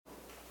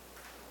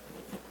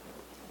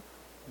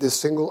This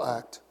single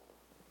act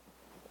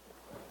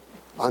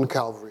on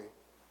Calvary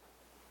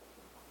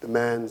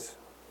demands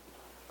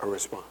a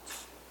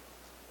response.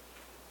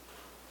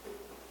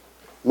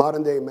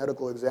 Modern-day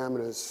medical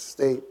examiners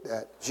state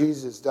that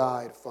Jesus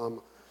died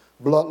from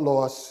blood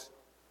loss,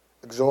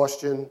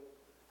 exhaustion,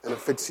 and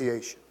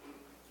asphyxiation.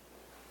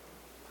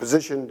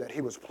 Position that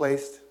he was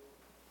placed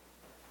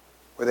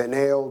where they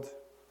nailed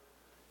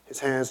his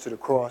hands to the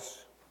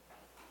cross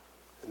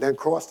and then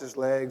crossed his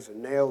legs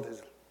and nailed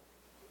his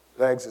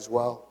legs as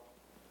well.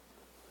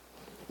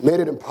 Made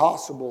it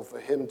impossible for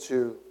him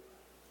to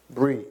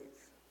breathe.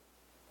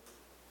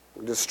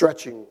 The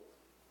stretching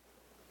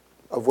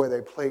of where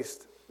they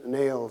placed the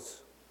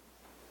nails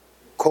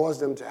caused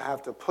him to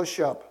have to push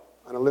up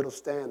on a little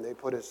stand. They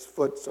put his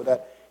foot so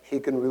that he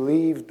can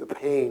relieve the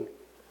pain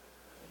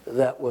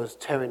that was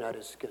tearing at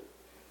his skin.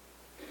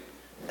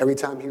 Every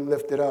time he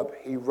lifted up,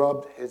 he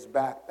rubbed his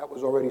back that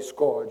was already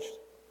scourged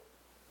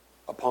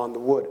upon the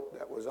wood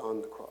that was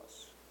on the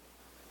cross.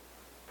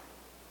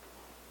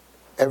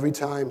 Every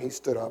time he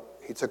stood up,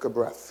 he took a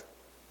breath.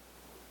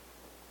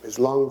 His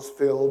lungs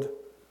filled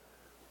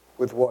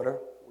with water.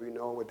 We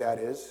know what that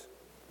is.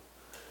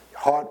 His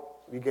heart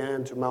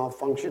began to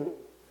malfunction.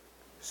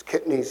 His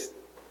kidneys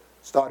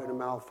started to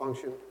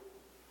malfunction.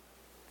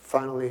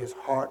 Finally, his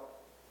heart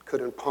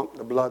couldn't pump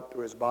the blood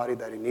through his body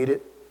that he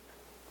needed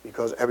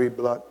because every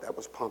blood that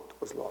was pumped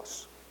was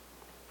lost.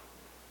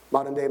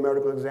 Modern-day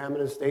medical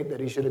examiners state that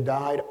he should have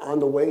died on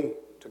the way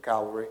to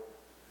Calvary.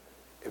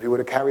 If he would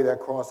have carried that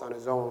cross on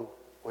his own,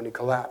 when he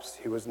collapsed,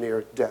 he was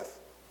near death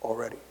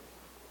already.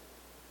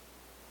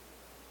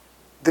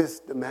 This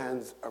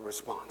demands a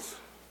response.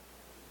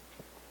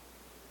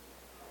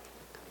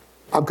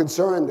 I'm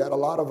concerned that a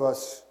lot of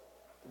us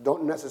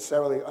don't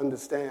necessarily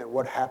understand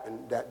what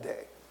happened that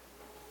day.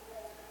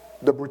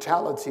 The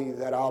brutality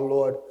that our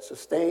Lord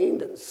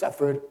sustained and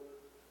suffered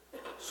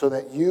so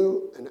that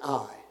you and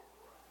I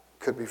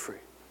could be free.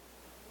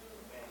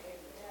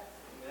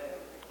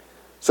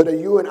 So that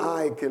you and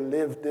I can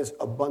live this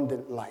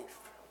abundant life.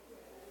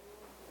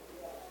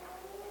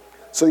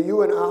 So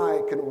you and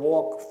I can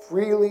walk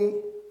freely,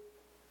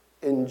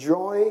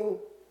 enjoying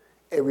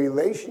a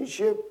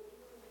relationship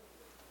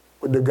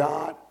with the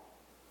God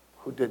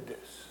who did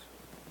this.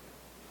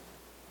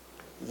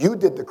 You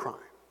did the crime.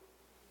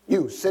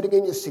 You, sitting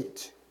in your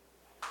seat.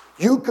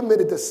 You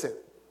committed the sin.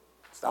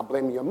 Stop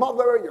blaming your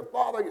mother, your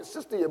father, your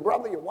sister, your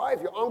brother, your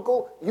wife, your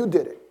uncle. You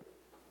did it.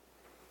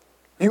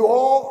 You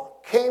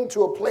all came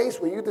to a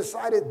place where you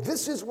decided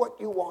this is what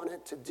you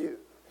wanted to do.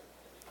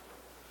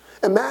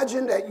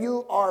 Imagine that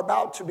you are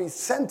about to be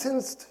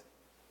sentenced.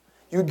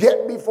 You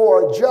get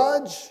before a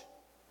judge,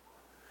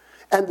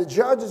 and the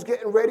judge is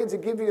getting ready to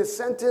give you a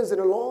sentence, and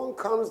along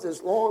comes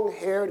this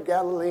long-haired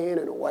Galilean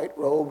in a white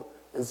robe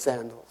and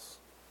sandals.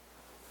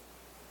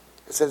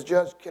 It says,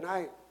 "Judge, can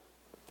I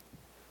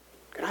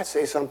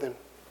say something?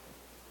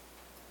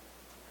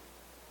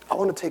 I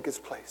want to take his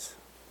place.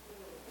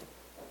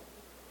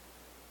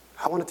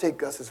 I want to take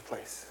Gus's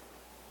place."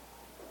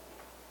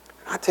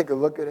 And I take a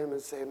look at him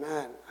and say,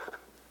 "Man,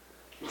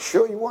 you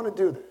sure you want to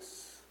do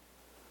this?"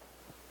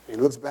 And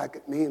he looks back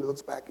at me and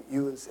looks back at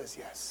you and says,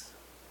 "Yes,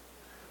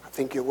 I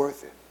think you're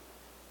worth it.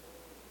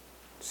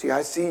 See,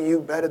 I see you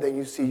better than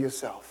you see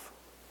yourself.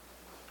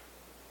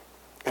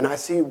 And I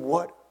see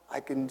what I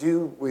can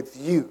do with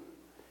you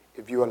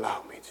if you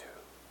allow me to."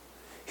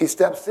 He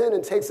steps in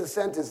and takes a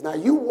sentence. Now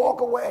you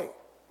walk away.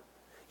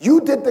 You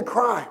did the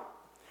crime.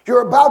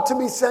 You're about to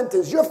be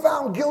sentenced. You're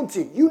found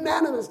guilty.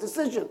 Unanimous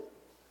decision.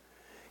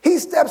 He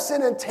steps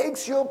in and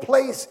takes your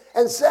place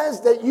and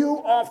says that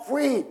you are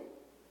free.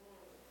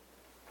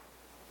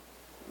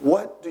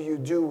 What do you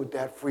do with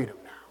that freedom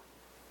now?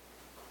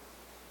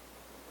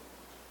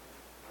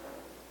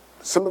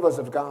 Some of us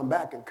have gone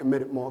back and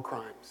committed more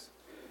crimes.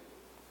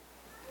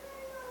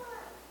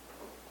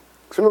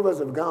 Some of us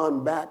have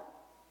gone back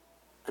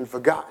and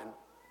forgotten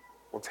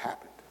what's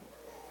happened.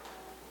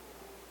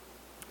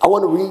 I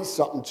want to read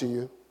something to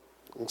you.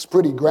 It's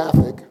pretty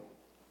graphic.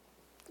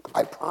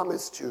 I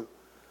promise to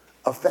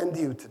offend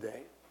you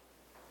today.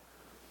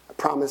 I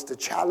promise to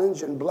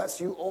challenge and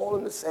bless you all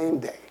in the same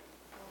day.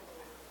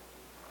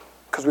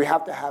 Because we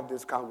have to have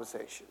this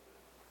conversation.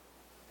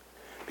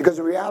 Because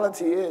the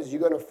reality is, you're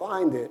going to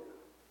find it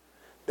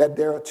that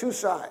there are two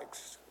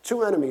sides,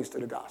 two enemies to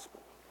the gospel.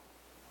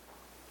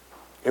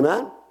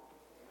 Amen?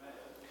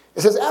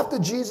 It says, after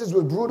Jesus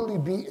was brutally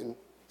beaten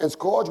and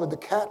scourged with the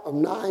cat of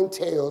nine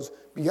tails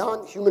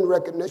beyond human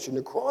recognition,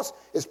 the cross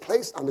is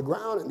placed on the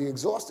ground and the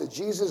exhausted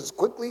Jesus is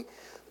quickly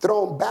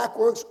thrown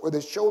backwards with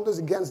his shoulders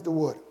against the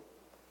wood.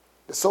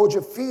 The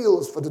soldier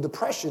feels for the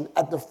depression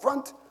at the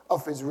front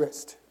of his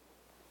wrist,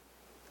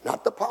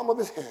 not the palm of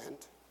his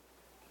hand.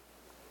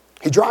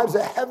 He drives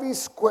a heavy,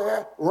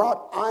 square,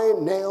 wrought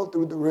iron nail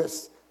through the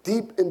wrist,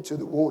 deep into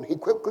the wound. He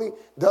quickly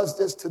does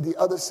this to the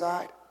other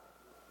side.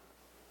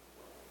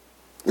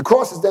 The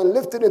cross is then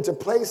lifted into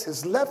place.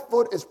 His left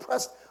foot is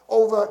pressed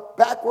over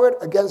backward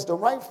against the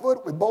right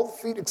foot with both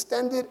feet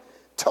extended,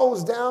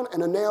 toes down,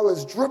 and a nail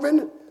is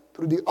driven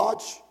through the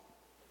arch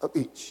of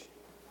each.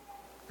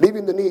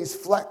 Leaving the knees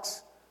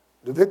flexed,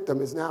 the victim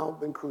has now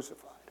been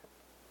crucified.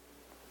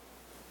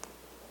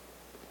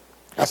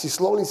 As he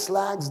slowly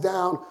slags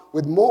down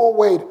with more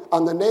weight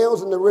on the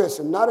nails and the wrists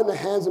and not in the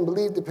hands and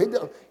believed to pick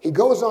them, he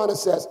goes on and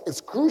says,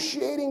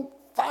 excruciating,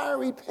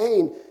 fiery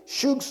pain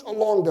shoots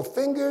along the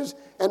fingers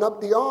and up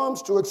the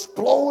arms to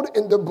explode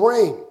in the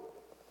brain.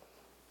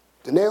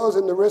 The nails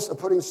in the wrists are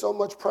putting so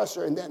much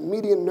pressure in that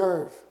median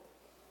nerve.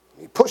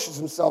 He pushes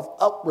himself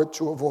upward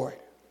to avoid.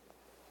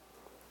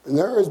 The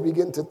nerves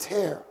begin to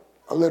tear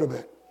a little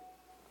bit.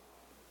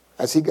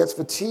 As he gets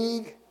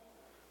fatigued,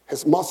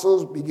 his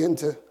muscles begin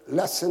to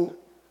lessen.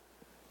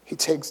 He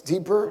takes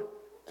deeper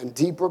and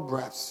deeper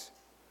breaths,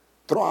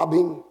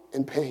 throbbing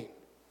in pain.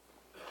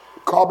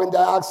 Carbon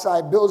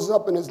dioxide builds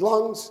up in his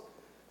lungs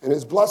and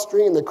his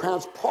bloodstream. The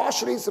cramps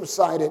partially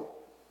subsided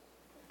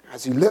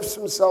as he lifts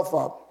himself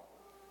up,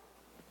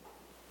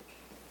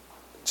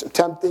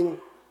 attempting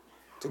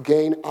to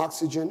gain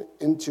oxygen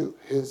into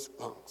his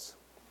lungs.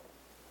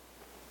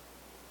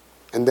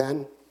 And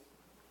then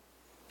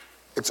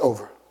it's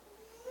over.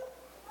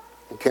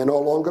 He can no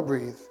longer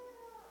breathe,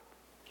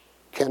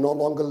 can no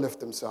longer lift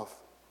himself,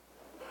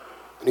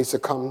 and he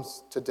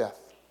succumbs to death.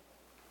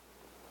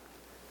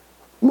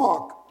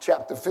 Mark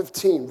chapter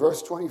 15,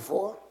 verse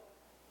 24,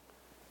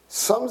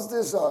 sums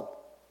this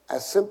up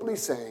as simply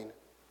saying,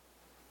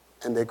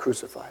 and they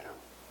crucified him.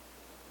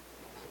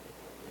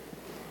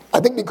 I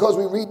think because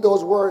we read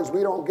those words,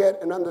 we don't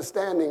get an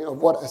understanding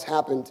of what has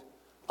happened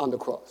on the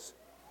cross.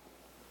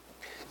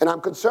 And I'm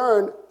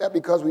concerned that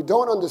because we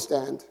don't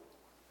understand,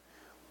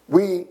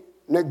 we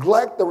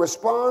neglect the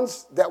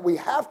response that we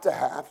have to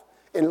have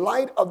in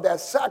light of that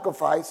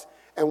sacrifice,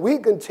 and we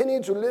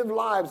continue to live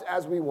lives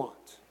as we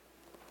want.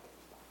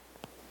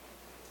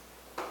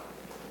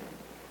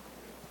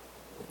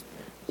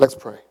 Let's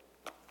pray.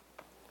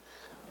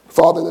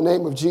 Father, in the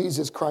name of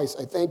Jesus Christ,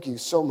 I thank you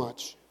so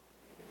much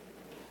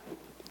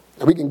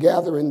that we can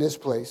gather in this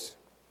place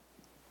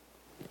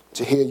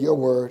to hear your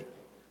word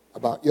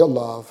about your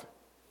love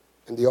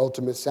and the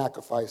ultimate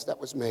sacrifice that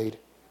was made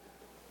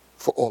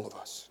for all of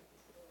us.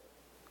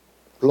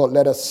 Lord,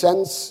 let us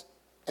sense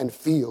and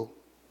feel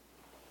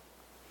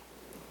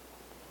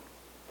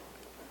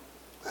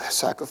the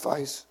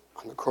sacrifice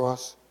on the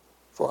cross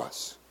for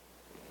us.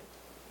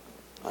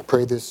 I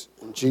pray this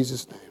in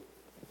Jesus' name.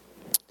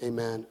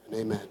 Amen and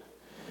amen.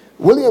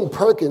 William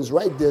Perkins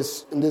wrote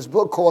this in this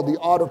book called The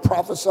Art of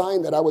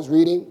Prophesying that I was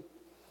reading.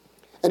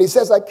 And he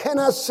says, I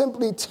cannot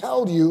simply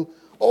tell you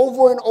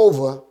over and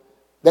over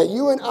that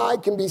you and I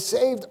can be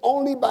saved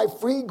only by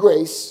free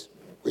grace,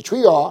 which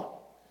we are,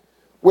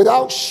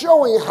 without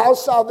showing how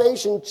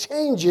salvation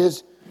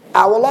changes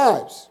our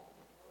lives.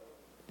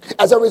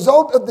 As a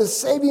result of this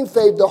saving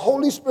faith, the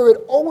Holy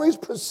Spirit always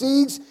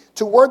proceeds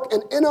to work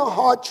an inner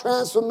heart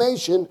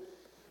transformation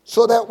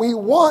so that we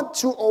want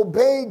to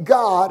obey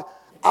God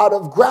out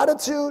of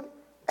gratitude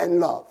and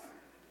love.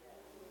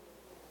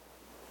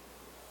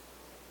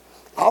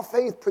 Our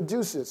faith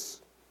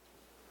produces,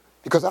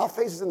 because our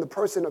faith is in the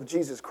person of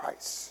Jesus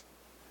Christ.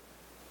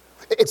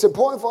 It's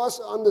important for us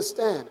to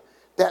understand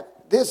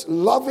that this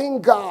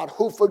loving God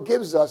who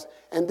forgives us,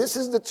 and this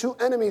is the two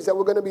enemies that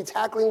we're going to be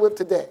tackling with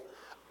today,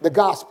 the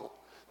gospel.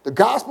 The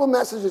gospel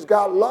message is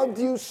God loved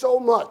you so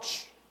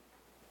much.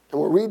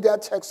 And we'll read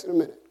that text in a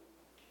minute.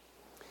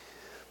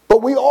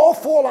 But we all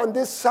fall on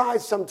this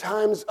side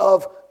sometimes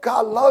of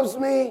God loves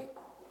me,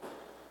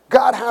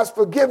 God has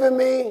forgiven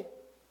me,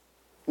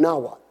 now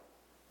what?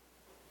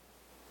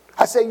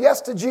 I say yes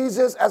to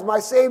Jesus as my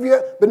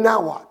Savior, but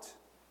now what?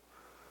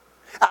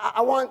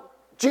 I want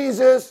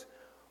Jesus,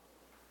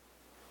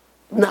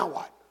 now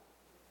what?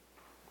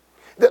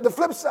 The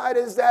flip side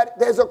is that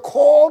there's a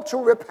call to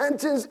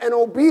repentance and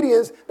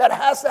obedience that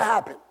has to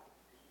happen.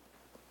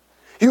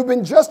 You've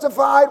been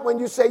justified when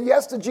you say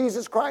yes to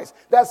Jesus Christ.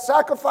 That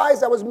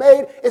sacrifice that was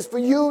made is for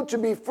you to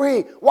be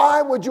free.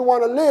 Why would you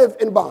want to live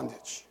in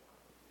bondage?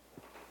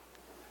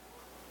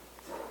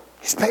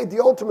 He's paid the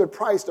ultimate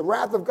price, the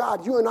wrath of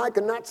God. You and I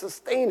cannot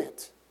sustain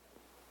it.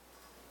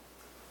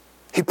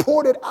 He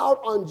poured it out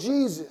on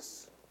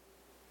Jesus.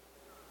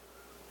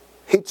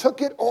 He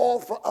took it all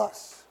for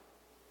us.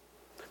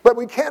 But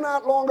we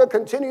cannot longer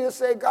continue to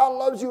say, God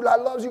loves you,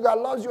 God loves you, God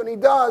loves you, and he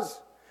does.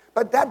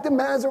 But that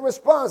demands a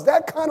response.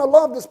 That kind of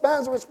love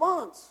demands a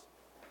response.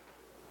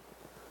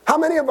 How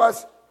many of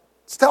us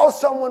tell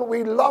someone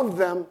we love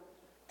them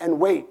and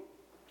wait?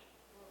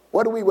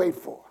 What do we wait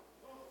for?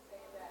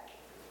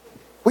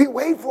 We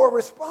wait for a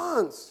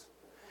response.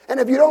 And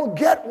if you don't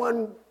get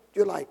one,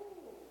 you're like,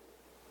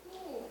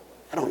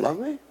 I don't love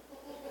me?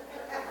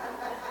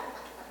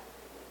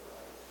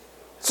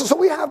 So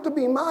we have to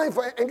be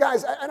mindful. And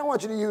guys, I don't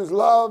want you to use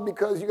love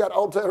because you got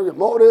ulterior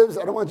motives.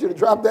 I don't want you to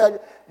drop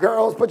that.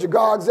 Girls, put your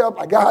guards up.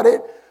 I got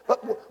it.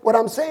 But what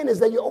I'm saying is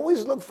that you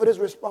always look for this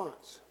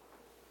response.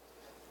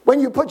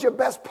 When you put your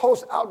best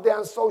post out there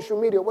on social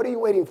media, what are you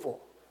waiting for?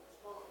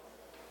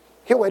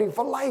 You're waiting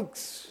for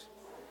likes.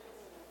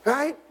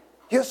 Right?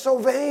 You're so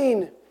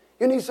vain.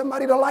 You need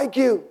somebody to like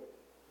you.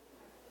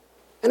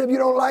 And if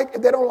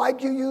they don't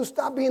like you, you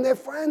stop being their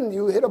friend.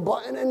 You hit a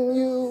button and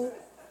you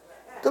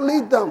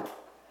Delete them.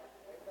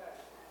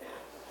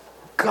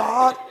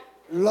 God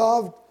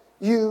loved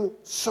you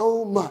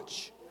so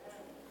much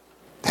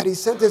that he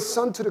sent his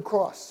son to the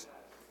cross.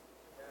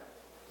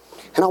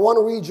 And I want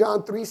to read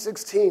John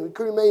 3:16. We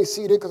could remain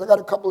seated because I got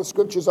a couple of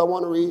scriptures I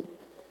want to read.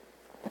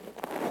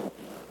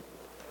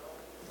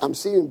 I'm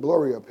seeing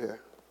blurry up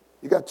here.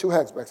 You got 2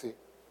 heads, Betsy.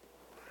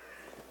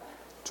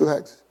 2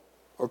 heads.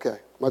 Okay,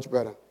 much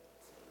better.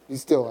 Be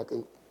still, I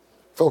can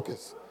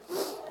focus.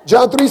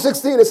 John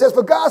 3:16, it says,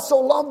 for God so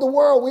loved the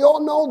world, we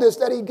all know this,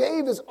 that he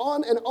gave his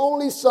one and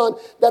only son,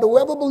 that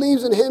whoever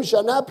believes in him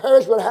shall not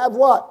perish but have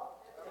what?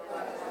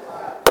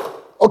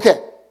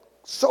 Okay,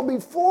 so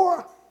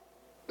before,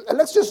 and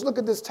let's just look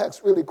at this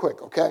text really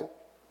quick, okay?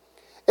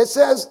 It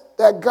says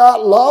that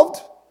God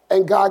loved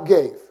and God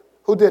gave.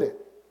 Who did it?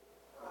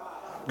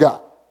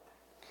 God.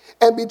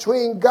 And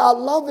between God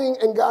loving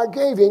and God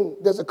giving,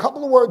 there's a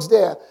couple of words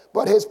there,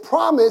 but his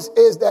promise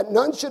is that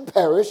none should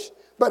perish,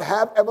 but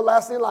have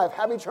everlasting life,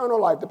 have eternal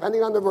life,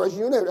 depending on the verse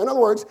you name. In other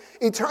words,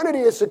 eternity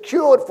is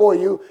secured for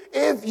you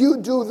if you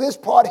do this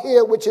part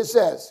here, which it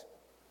says,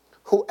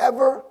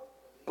 whoever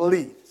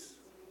believes.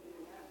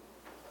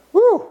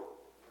 Woo!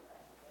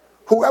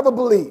 Whoever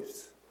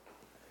believes.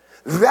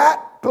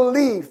 That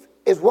belief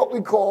is what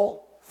we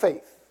call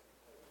faith.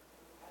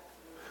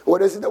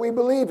 What is it that we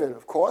believe in?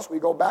 Of course, we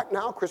go back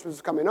now. Christmas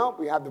is coming up.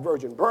 We have the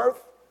virgin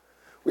birth.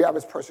 We have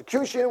his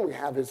persecution. We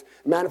have his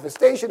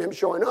manifestation, him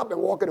showing up and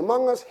walking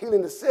among us,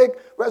 healing the sick,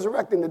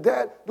 resurrecting the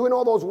dead, doing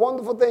all those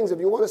wonderful things. If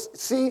you want to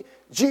see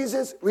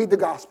Jesus, read the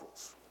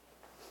Gospels.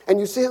 And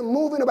you see him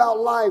moving about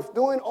life,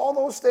 doing all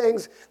those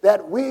things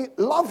that we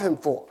love him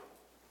for.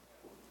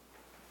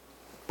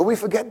 But we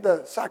forget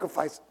the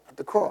sacrifice at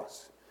the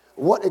cross,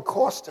 what it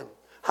cost him,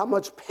 how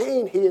much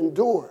pain he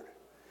endured.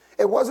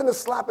 It wasn't a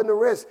slap in the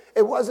wrist.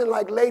 It wasn't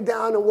like lay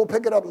down and we'll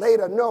pick it up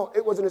later. No,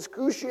 it was an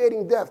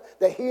excruciating death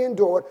that he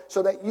endured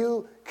so that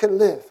you can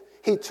live.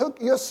 He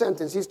took your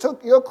sentence. He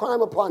took your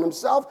crime upon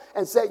himself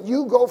and said,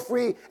 you go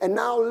free and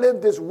now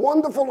live this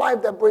wonderful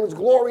life that brings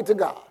glory to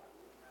God.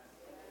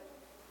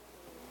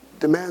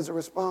 Demands a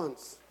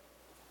response.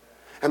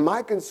 And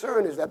my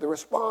concern is that the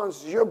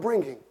response you're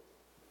bringing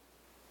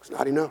is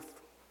not enough.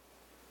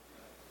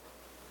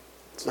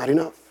 It's not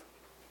enough.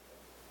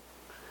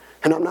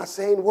 And I'm not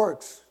saying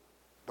works.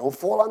 Don't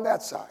fall on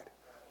that side.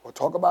 We'll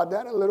talk about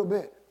that in a little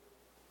bit.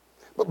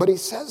 But he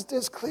says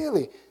this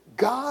clearly.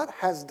 God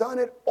has done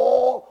it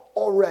all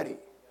already.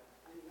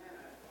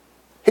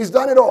 He's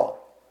done it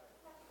all.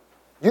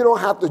 You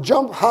don't have to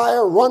jump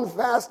higher, run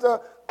faster,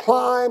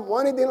 climb,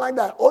 or anything like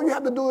that. All you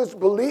have to do is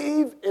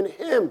believe in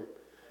him,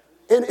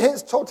 in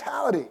his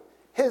totality,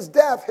 his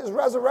death, his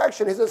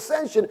resurrection, his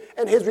ascension,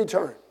 and his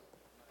return.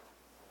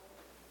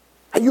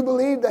 And you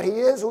believe that he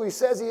is who he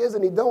says he is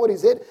and he done what he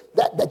did,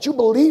 that you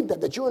believe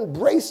that you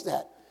embrace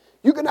that.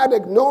 You cannot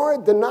ignore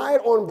it, deny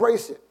it, or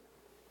embrace it.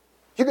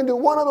 You can do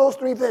one of those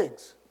 3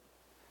 things.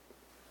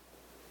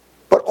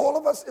 But all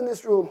of us in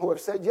this room who have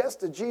said yes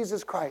to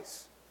Jesus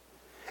Christ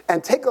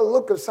and take a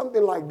look at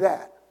something like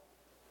that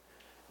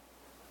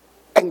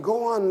and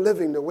go on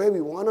living the way we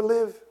want to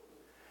live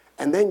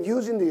and then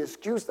using the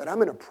excuse that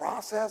I'm in a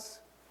process.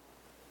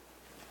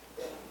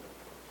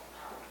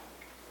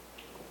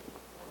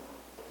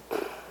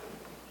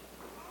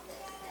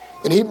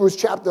 In Hebrews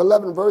chapter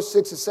 11, verse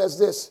 6, it says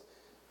this,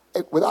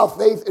 without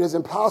faith it is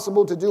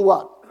impossible to do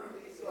what?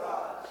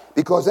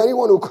 Because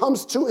anyone who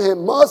comes to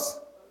him must,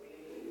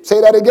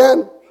 say that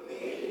again,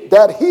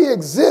 that he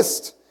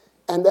exists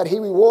and that he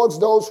rewards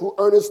those who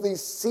earnestly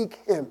seek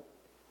him.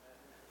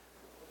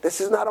 This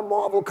is not a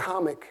Marvel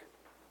comic.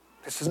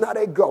 This is not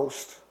a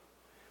ghost.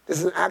 This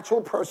is an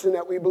actual person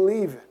that we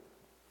believe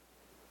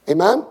in.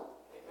 Amen?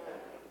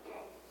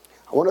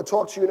 I want to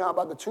talk to you now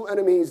about the 2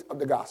 enemies of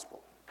the gospel.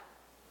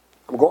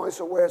 I'm going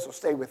somewhere, so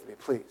stay with me,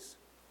 please.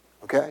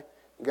 Okay?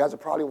 You guys are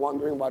probably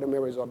wondering why the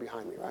mirrors are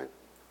behind me, right?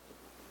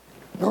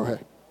 All right.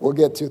 We'll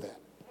get to that.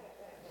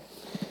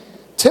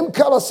 Tim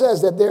Keller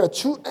says that there are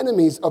 2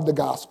 enemies of the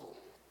gospel.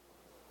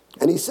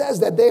 And he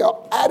says that they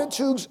are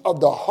attitudes of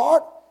the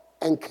heart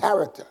and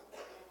character.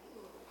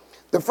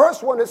 The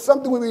first one is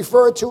something we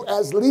refer to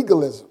as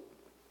legalism.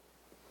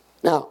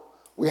 Now,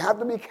 we have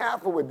to be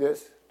careful with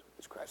this.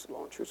 Jesus Christ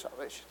alone, true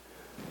salvation.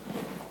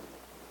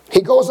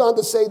 He goes on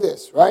to say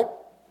this, right?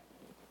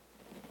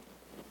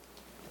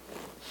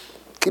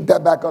 Keep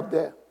that back up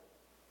there.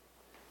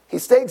 He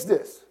states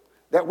this,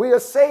 that we are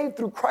saved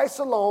through Christ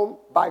alone,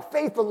 by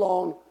faith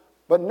alone,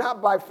 but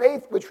not by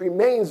faith which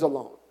remains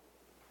alone.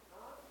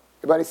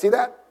 Everybody see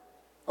that?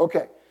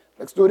 Okay,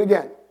 let's do it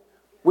again.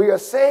 We are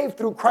saved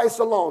through Christ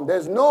alone.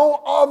 There's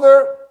no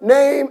other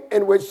name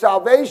in which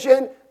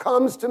salvation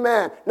comes to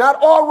man. Not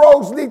all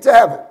roads lead to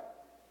heaven.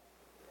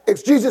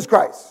 It's Jesus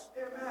Christ.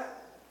 Amen.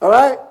 All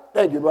right?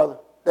 Thank you, brother.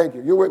 Thank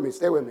you. You're with me.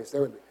 Stay with me. Stay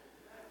with me.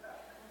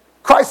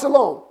 Christ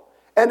alone.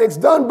 And it's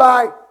done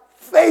by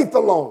faith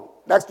alone.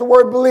 That's the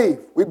word believe.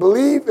 We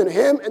believe in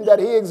him and that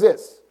he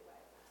exists.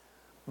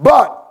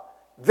 But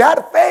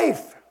that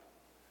faith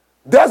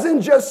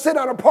doesn't just sit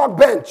on a park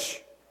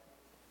bench.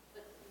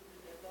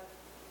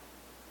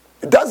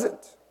 It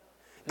doesn't.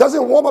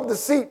 Doesn't warm up the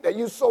seat that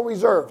you're so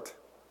reserved.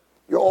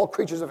 You're all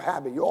creatures of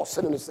habit. You all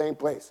sit in the same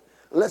place.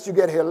 Unless you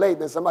get here late,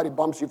 then somebody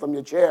bumps you from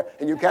your chair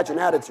and you catch an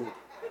attitude.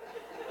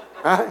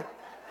 Right?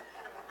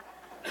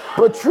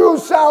 But true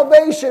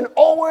salvation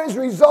always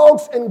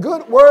results in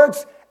good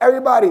works.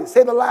 Everybody,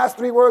 say the last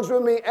three words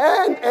with me.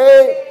 And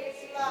a...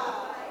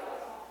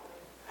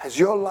 Has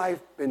your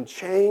life been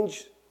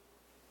changed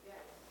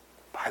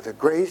by the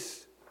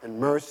grace and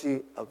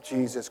mercy of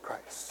Jesus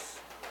Christ?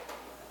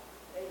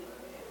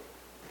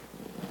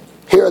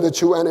 Here are the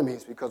two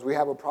enemies, because we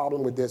have a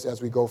problem with this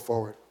as we go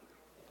forward.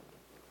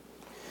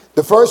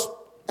 The first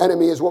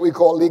enemy is what we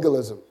call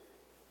legalism.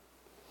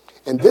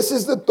 And this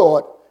is the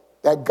thought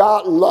that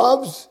God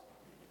loves,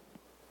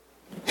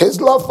 his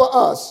love for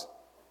us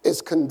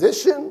is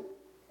conditioned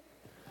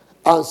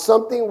on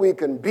something we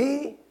can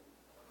be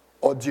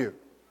or do.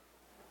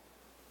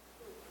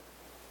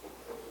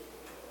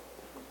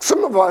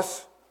 Some of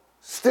us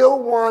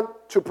still want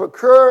to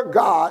procure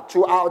God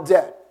to our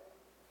debt.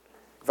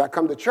 If I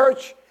come to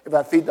church, if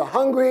I feed the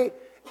hungry,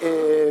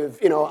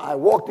 if I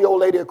walk the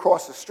old lady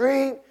across the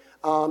street,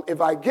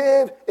 if I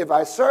give, if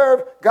I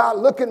serve, God,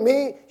 look at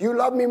me. You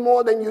love me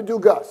more than you do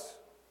Gus.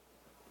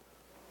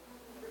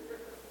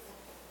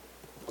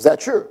 Is that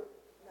true?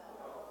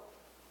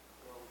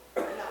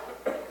 No.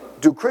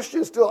 Do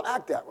Christians still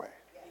act that way?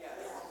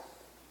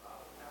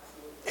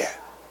 Yeah.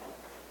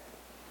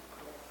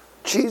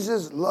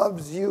 Jesus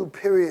loves you,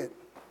 period.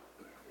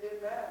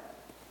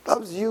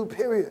 Loves you,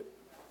 period.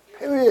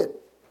 Period.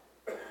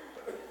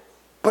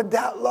 But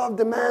that love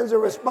demands a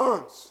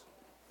response.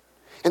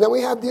 And then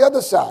we have the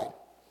other side.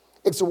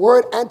 It's the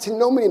word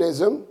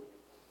antinomianism,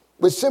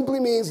 which simply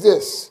means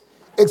this.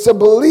 It's a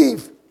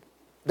belief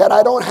that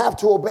I don't have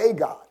to obey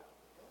God.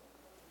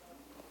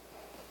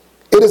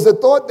 It is the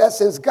thought that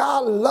since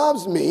God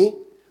loves me,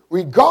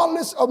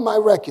 regardless of my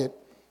record,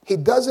 he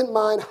doesn't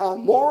mind how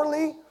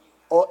morally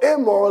or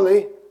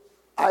immorally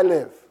I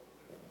live.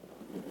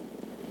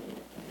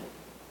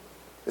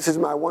 This is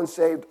my once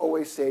saved,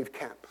 always saved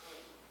camp.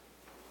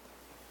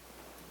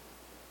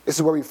 This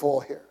is where we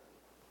fall here.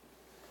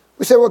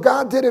 We say, well,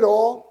 God did it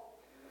all.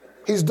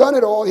 He's done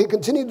it all. He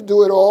continued to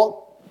do it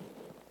all.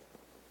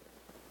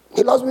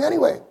 He loves me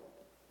anyway.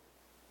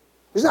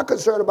 He's not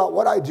concerned about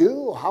what I do,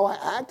 or how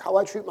I act, how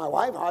I treat my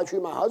wife, how I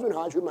treat my husband,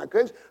 how I treat my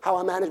kids, how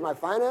I manage my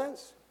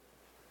finance.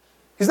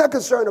 He's not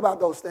concerned about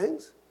those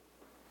things.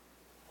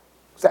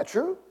 Is that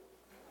true?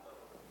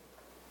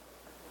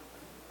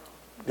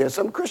 There's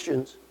some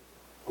Christians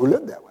who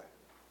live that way.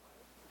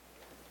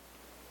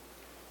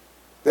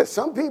 There's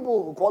some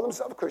people who call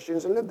themselves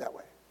Christians and live that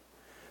way.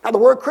 Now, the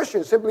word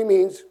Christian simply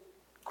means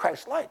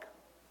Christ-like.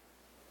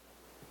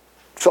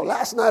 So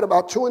last night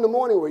about 2 a.m,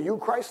 were you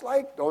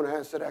Christ-like? Don't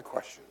answer that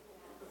question.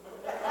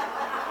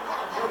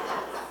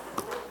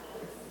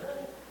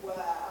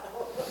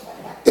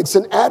 It's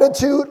an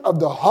attitude of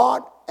the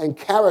heart and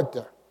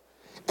character.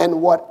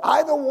 And what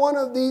either one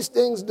of these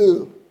things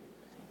do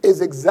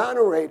is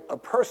exonerate a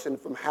person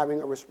from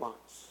having a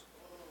response.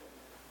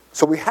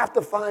 So we have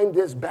to find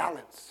this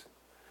balance.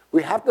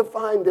 We have to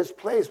find this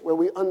place where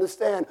we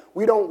understand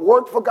we don't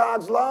work for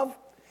God's love.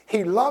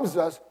 He loves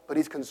us, but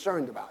he's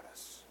concerned about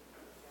us.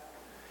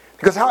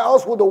 Because how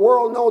else will the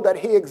world know that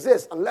he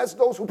exists unless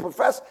those who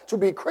profess to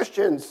be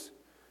Christians,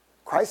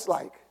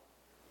 Christ-like,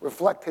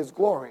 reflect his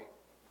glory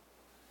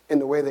in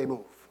the way they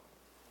move,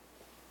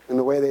 in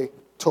the way they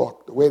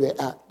talk, the way they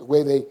act, the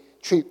way they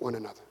treat one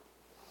another.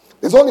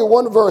 There's only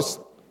one verse,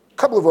 a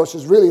couple of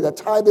verses really, that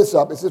tie this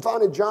up. It's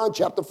found in John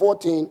chapter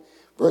 14,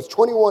 verse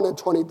 21 and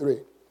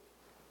 23.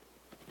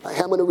 I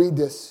am going to read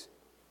this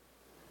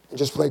and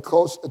just pay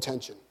close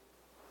attention.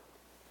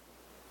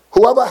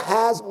 Whoever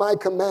has my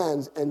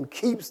commands and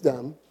keeps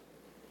them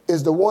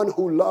is the one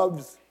who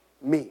loves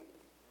me.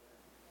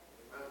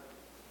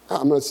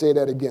 I'm going to say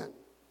that again.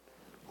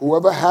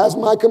 Whoever has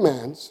my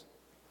commands,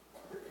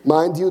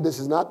 mind you, this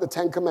is not the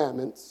 10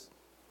 Commandments.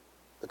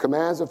 The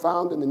commands are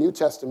found in the New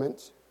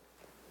Testament.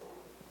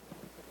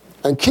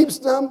 And keeps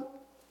them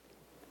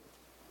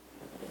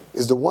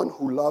is the one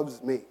who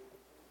loves me.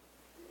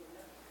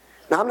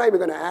 Now, I'm not even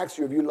going to ask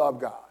you if you love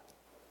God.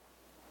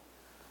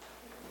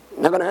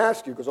 I'm not going to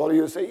ask you because all of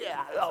you will say,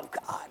 yeah, I love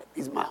God.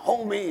 He's my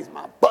homie. He's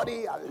my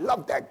buddy. I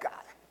love that guy.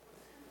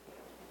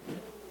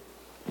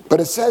 But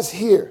it says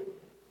here,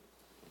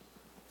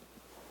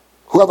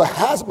 whoever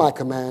has my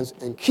commands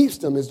and keeps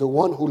them is the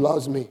one who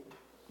loves me.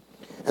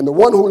 And the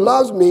one who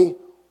loves me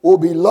will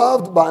be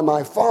loved by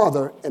my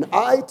Father, and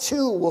I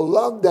too will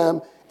love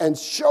them and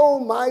show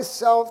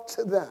myself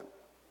to them.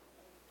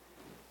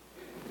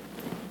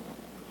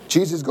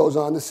 Jesus goes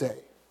on to say,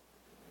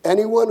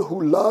 anyone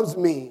who loves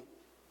me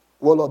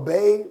will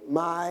obey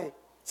my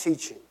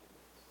teaching.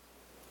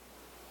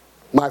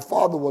 My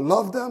Father will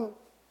love them,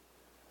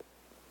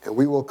 and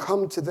we will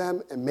come to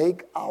them and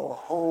make our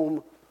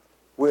home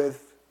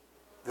with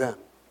them.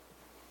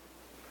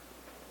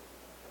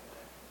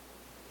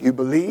 You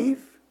believe,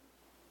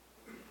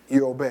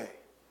 you obey.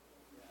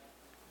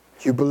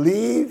 You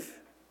believe,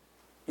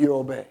 you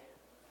obey.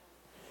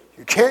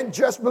 You can't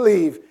just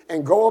believe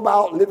and go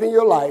about living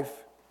your life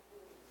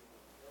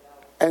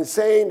and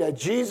saying that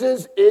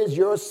Jesus is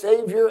your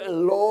Savior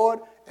and Lord,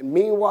 and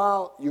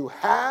meanwhile you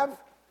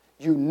have,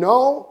 you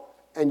know,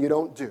 and you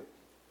don't do.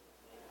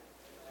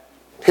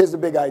 Here's the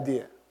big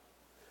idea.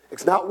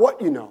 It's not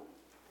what you know.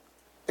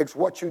 It's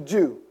what you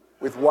do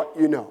with what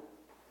you know.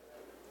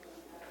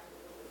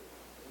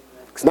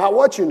 It's not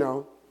what you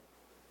know.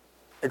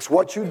 It's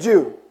what you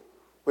do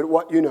with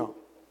what you know.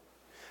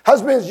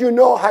 Husbands, you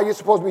know how you're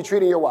supposed to be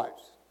treating your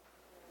wives.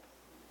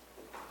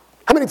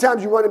 How many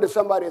times you run into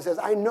somebody and says,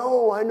 I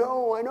know, I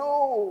know, I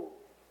know.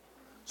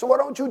 So why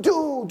don't you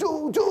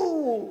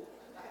do?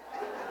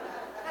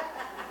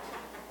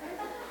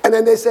 And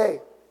then they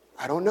say,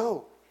 I don't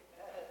know.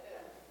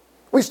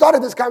 We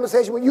started this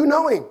conversation with you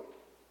knowing.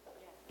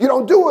 You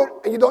don't do it,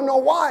 and you don't know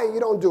why you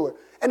don't do it.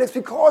 And it's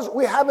because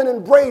we haven't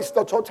embraced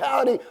the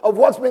totality of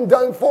what's been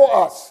done for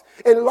us.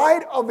 In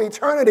light of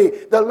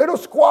eternity, the little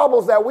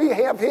squabbles that we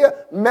have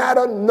here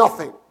matter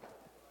nothing.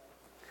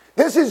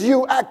 This is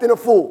you acting a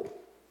fool.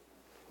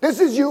 This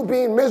is you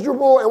being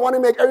miserable and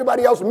wanting to make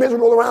everybody else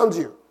miserable around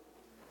you.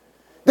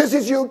 This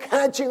is you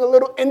catching a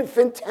little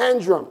infant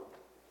tantrum.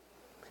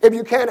 If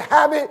you can't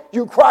have it,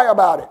 you cry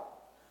about it.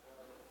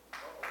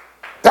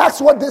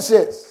 That's what this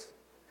is.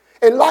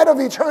 In light of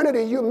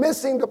eternity, you're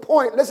missing the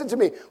point. Listen to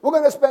me. We're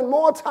going to spend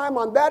more time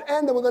on that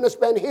end than we're going to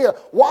spend here.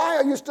 Why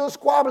are you still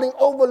squabbling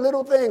over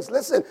little things?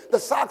 Listen, the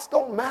socks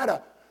don't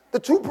matter. The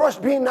toothbrush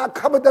being not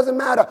covered doesn't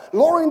matter.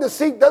 Lowering the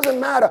seat doesn't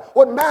matter.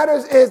 What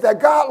matters is that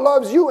God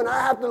loves you and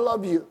I have to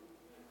love you.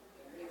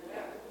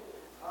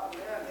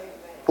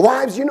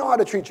 Wives, you know how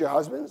to treat your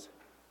husbands.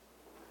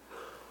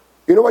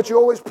 You know what you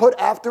always put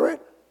after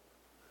it?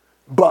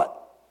 But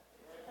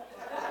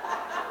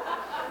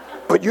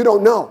you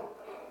don't know.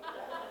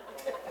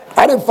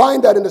 I didn't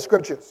find that in the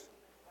scriptures.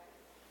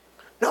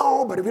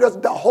 No, but if he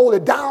doesn't hold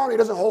it down, he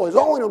doesn't hold his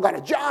own, he don't got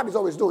a job, he's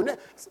always doing that.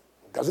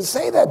 It doesn't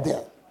say that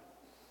there.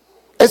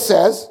 It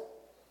says,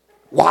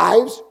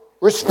 wives,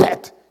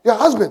 respect your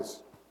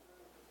husbands.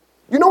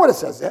 You know what it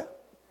says there?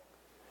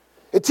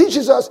 It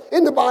teaches us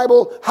in the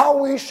Bible how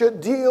we should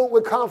deal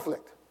with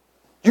conflict.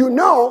 You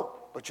know,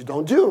 but you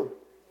don't do.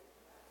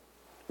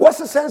 What's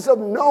the sense of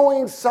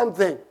knowing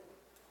something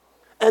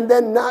and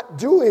then not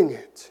doing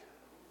it?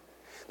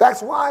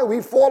 That's why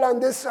we fall on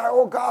this side.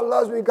 Oh, God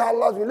loves me, God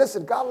loves me.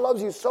 Listen, God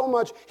loves you so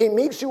much. He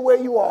meets you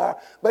where you are,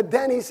 but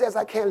then he says,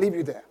 I can't leave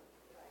you there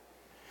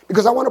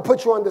because I want to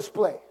put you on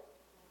display.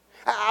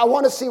 I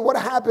want to see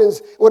what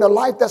happens with a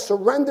life that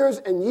surrenders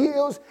and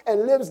yields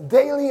and lives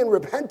daily in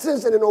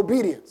repentance and in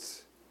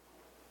obedience.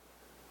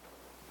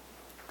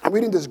 I'm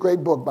reading this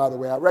great book, by the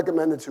way. I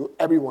recommend it to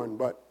everyone,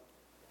 but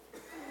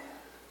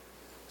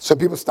some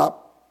people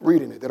stop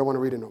reading it. They don't want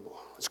to read it no more.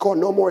 It's called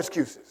No More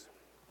Excuses.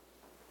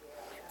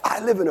 I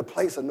live in a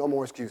place of no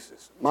more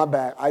excuses. My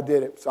bad. I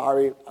did it.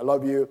 Sorry. I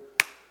love you.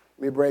 Give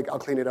me a break. I'll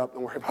clean it up.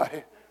 Don't worry about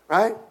it.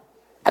 Right?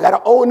 I got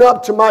to own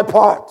up to my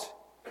part.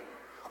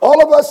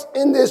 All of us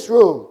in this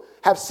room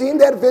have seen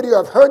that video,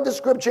 have heard the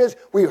scriptures,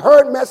 we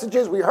heard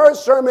messages, we heard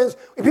sermons.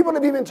 People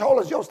have even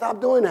told us, yo,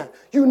 stop doing that.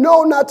 You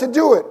know not to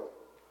do it.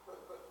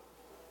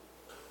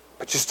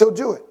 But you still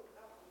do it.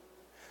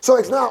 So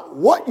it's not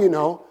what you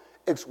know,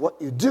 it's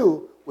what you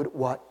do with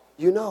what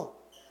you know.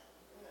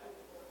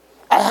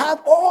 I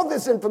have all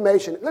this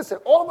information. Listen,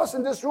 all of us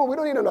in this room, we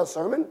don't need another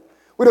sermon.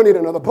 We don't need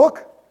another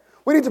book.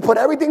 We need to put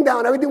everything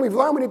down, everything we've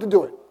learned, we need to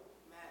do it.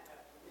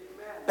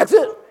 That's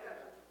it.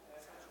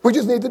 We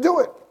just need to do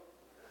it.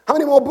 How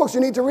many more books you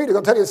need to read? It's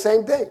going to tell you the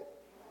same thing.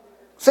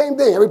 Same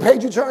thing. Every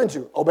page you turn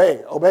to,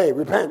 obey, obey,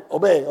 repent,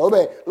 obey,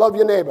 obey, love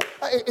your neighbor.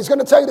 It's going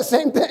to tell you the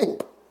same thing.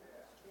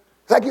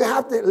 It's like you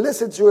have to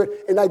listen to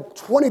it in like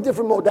 20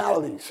 different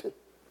modalities.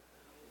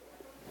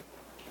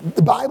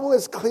 The Bible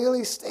is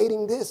clearly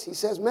stating this. He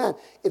says, man,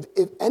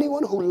 if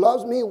anyone who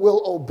loves me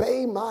will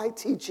obey my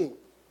teaching.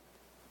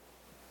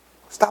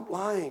 Stop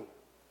lying.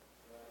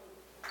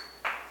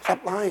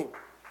 Stop lying.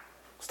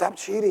 Stop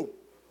cheating.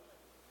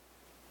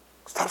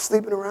 Stop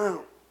sleeping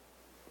around.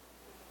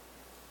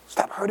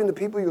 Stop hurting the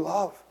people you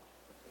love.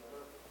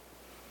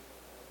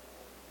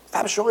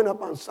 Stop showing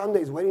up on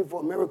Sundays waiting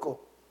for a miracle.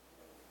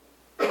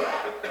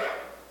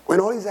 When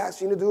all he's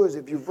asking you to do is,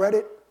 if you've read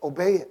it,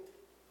 obey it.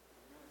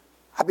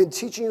 I've been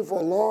teaching you for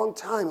a long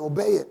time.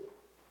 Obey it.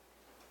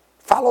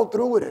 Follow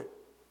through with it.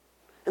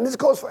 And this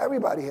goes for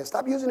everybody here.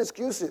 Stop using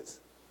excuses.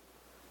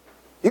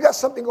 You got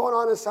something going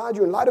on inside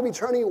you. In light of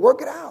eternity,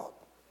 work it out.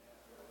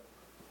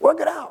 Work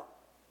it out.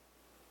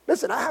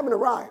 Listen, I haven't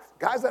arrived.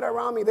 Guys that are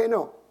around me, they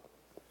know.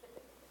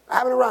 I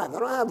haven't arrived. I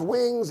don't have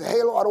wings, a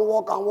halo. I don't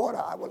walk on water.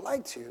 I would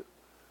like to,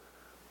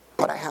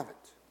 but I haven't.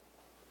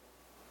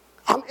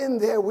 I'm in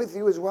there with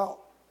you as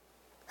well.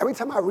 Every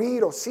time I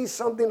read or see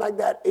something like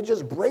that, it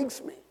just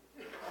breaks me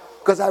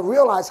because I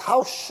realize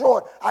how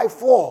short I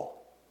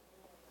fall.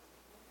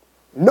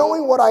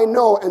 Knowing what I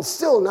know and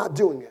still not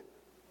doing it.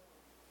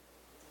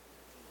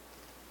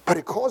 But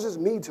it causes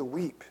me to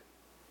weep.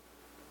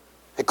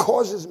 It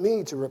causes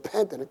me to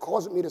repent, and it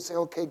causes me to say,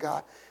 okay,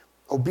 God,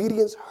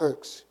 obedience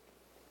hurts.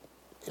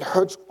 It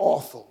hurts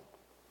awful.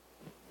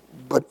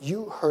 But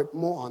you hurt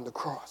more on the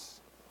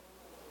cross.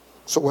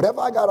 So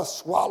whatever I got to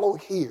swallow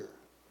here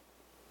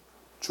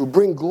to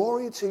bring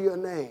glory to your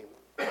name,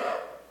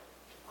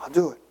 I'll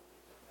do it.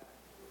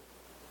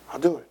 I'll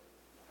do it.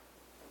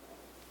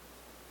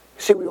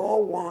 See, we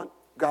all want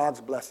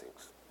God's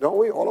blessings, don't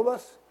we, all of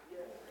us?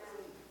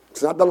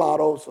 It's not the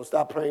lotto, so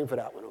stop praying for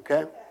that one,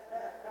 okay?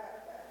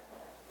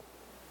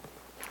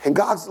 And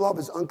God's love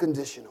is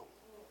unconditional.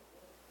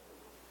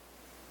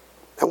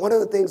 And one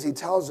of the things he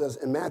tells us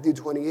in Matthew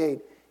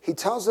 28, he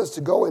tells us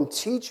to go and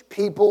teach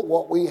people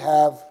what we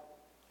have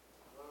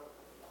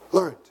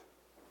learned.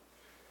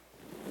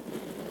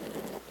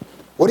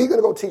 What are you going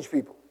to go teach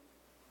people?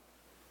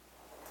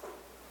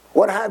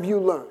 What have you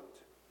learned?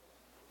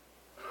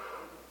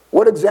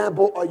 What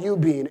example are you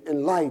being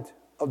in light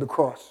of the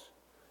cross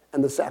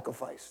and the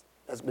sacrifice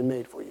that's been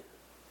made for you?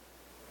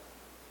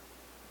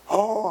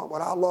 Oh,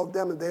 but I love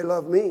them if they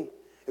love me.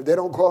 If they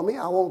don't call me,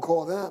 I won't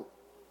call them.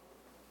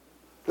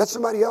 Let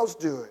somebody else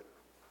do it.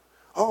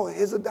 Oh,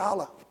 here's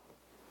 $1.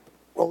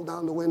 Roll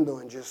down the window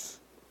and just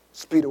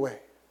speed away.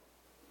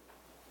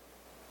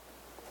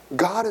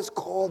 God has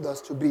called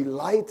us to be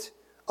light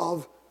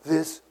of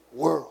this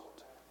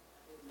world.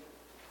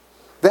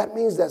 That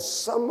means that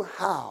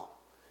somehow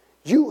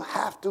you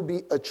have to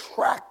be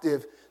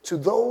attractive to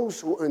those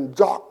who are in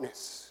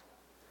darkness.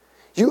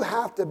 You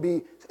have to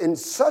be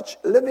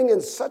living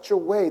in such a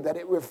way that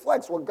it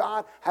reflects what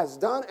God has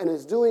done and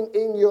is doing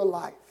in your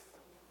life.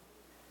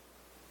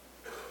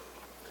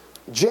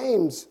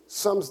 James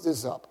sums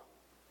this up.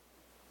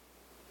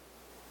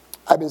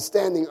 I've been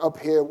standing up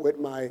here with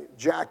my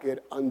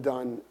jacket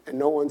undone, and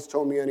no one's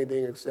told me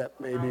anything except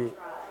maybe,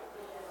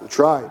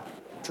 tried.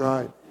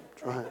 Tell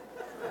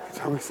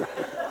me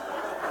something.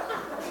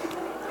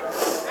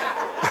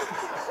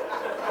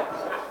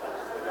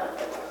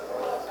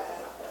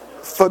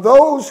 For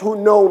those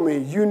who know me,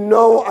 you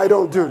know I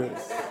don't do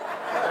this,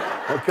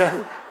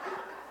 okay?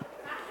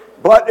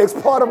 But it's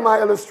part of my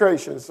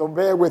illustration, so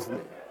bear with me,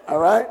 all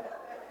right?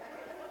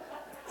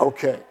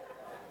 Okay,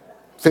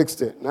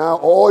 fixed it. Now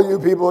all you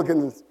people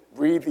can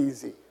breathe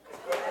easy.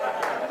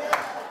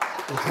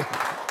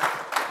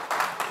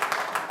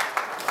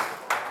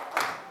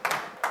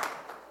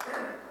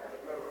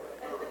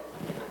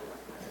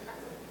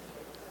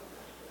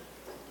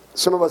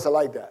 Some of us are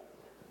like that.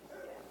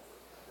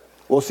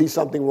 We'll see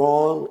something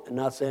wrong and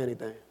not say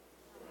anything.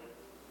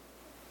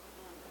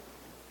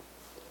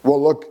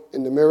 We'll look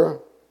in the mirror,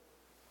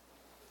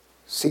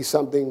 see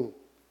something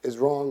is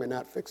wrong and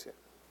not fix it.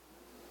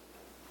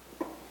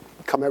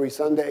 Come every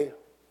Sunday,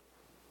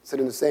 sit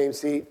in the same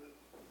seat,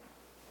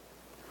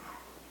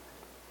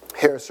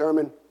 hear a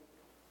sermon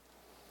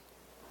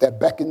that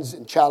beckons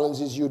and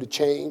challenges you to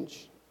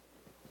change,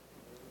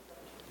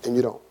 and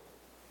you don't.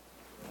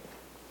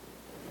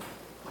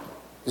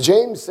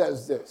 James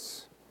says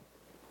this,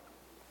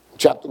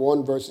 chapter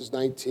 1, verses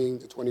 19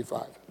 to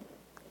 25.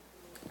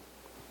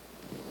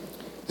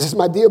 This is,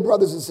 my dear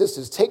brothers and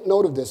sisters, take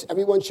note of this.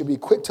 Everyone should be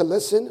quick to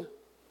listen,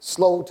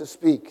 slow to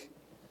speak,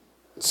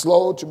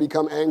 slow to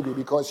become angry,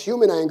 because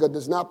human anger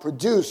does not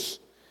produce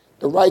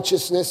the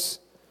righteousness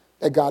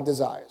that God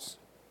desires.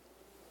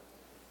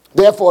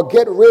 Therefore,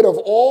 get rid of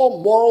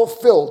all moral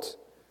filth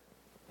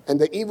and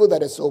the evil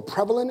that is so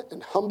prevalent,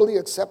 and humbly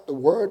accept the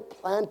word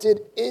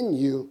planted in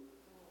you,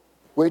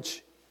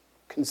 which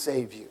can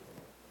save you.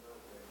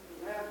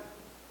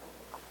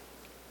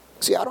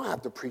 See, I don't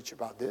have to preach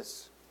about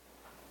this.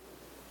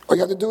 All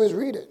you have to do is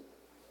read it.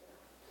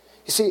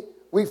 You see,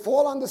 we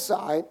fall on the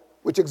side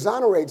which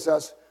exonerates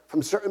us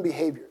from certain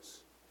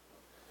behaviors.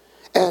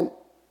 And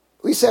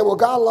we say, well,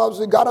 God loves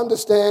me, God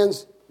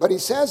understands, but he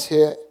says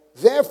here,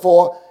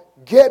 therefore,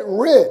 get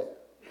rid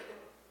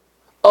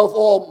of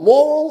all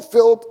moral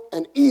filth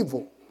and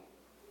evil.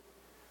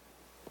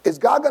 Is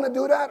God going to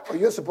do that, or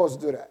you're supposed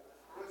to do that?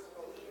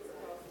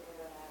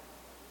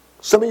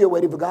 Some of you are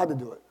waiting for God to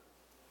do it.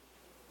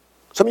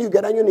 Some of you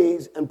get on your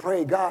knees and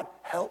pray, God,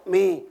 help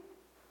me.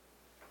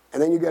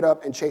 And then you get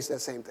up and chase that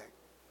same thing.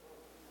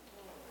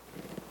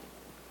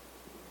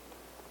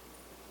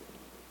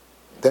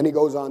 Then he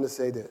goes on to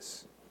say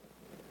this.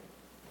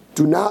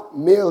 Do not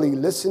merely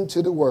listen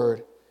to the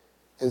word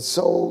and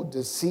so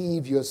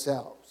deceive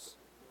yourselves.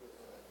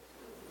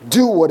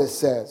 Do what it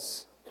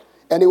says.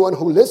 Anyone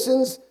who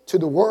listens to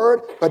the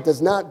word but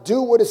does not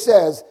do what it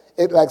says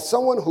is like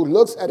someone who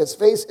looks at his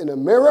face in a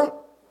mirror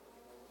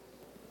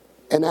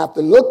and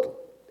after looking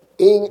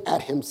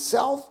at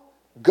himself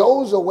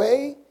goes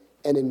away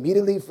and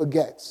immediately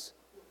forgets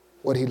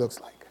what he looks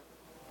like.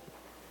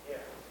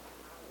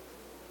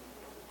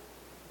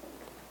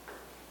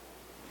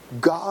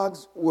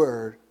 God's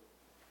word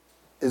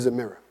is a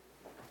mirror.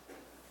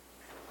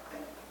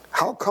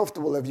 How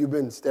comfortable have you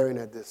been staring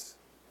at this?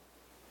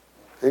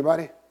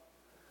 Anybody?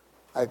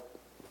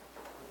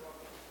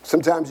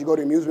 Sometimes you go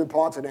to amusement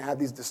parks and they have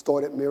these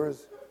distorted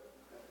mirrors,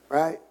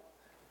 right?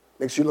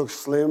 Makes you look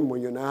slim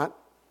when you're not.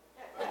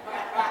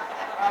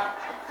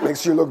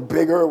 Makes you look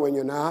bigger when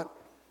you're not.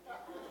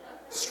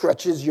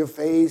 Stretches your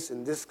face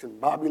and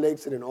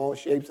discombobulates it in all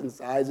shapes and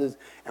sizes,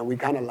 and we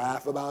kind of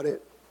laugh about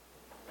it.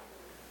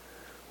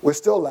 We're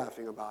still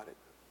laughing about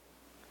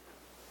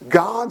it.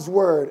 God's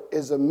word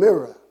is a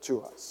mirror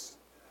to us.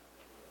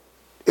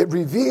 It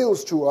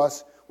reveals to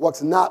us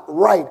what's not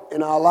right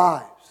in our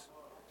lives.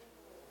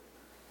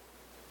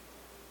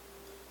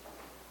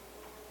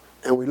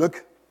 And we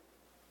look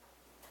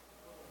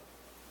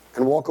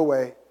and walk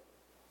away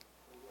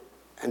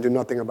and do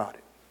nothing about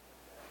it.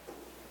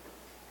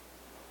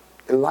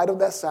 In light of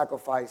that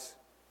sacrifice,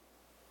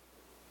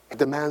 it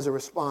demands a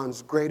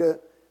response greater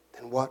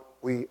than what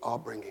we are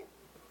bringing.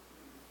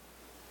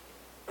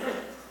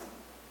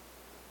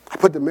 I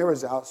put the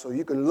mirrors out so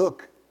you can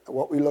look at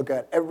what we look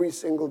at every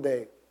single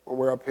day when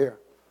we're up here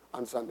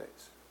on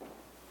Sundays.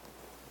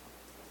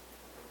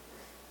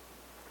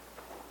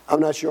 I'm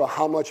not sure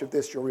how much of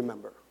this you'll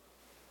remember.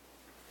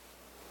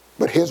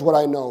 But here's what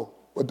I know,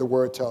 what the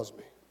word tells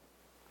me.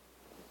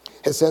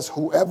 It says,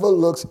 whoever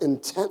looks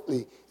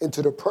intently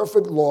into the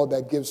perfect law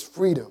that gives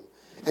freedom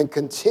and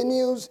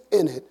continues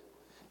in it,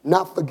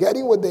 not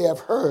forgetting what they have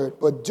heard,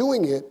 but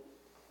doing it,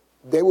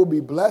 they will be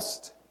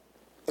blessed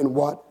in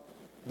what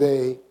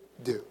they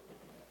do.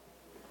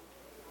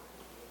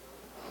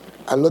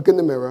 I look in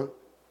the mirror,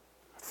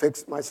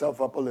 fix myself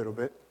up a little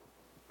bit,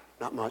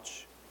 not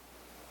much.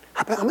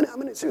 How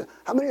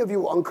many of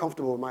you are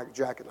uncomfortable with my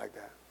jacket like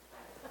that?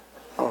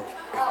 Oh.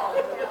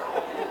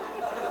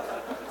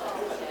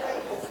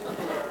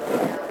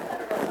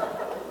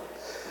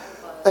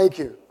 Thank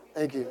you.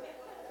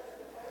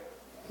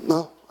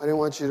 No, I didn't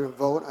want you to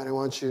vote.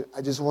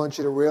 I just want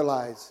you to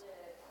realize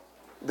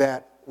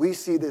that we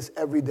see this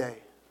every day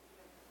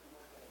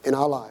in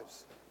our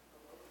lives.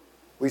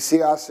 We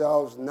see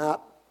ourselves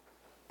not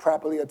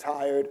properly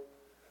attired,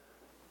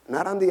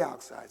 not on the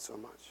outside so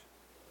much,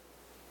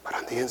 but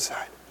on the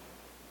inside.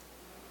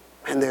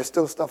 And there's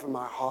still stuff in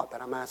my heart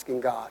that I'm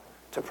asking God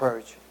to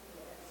purge.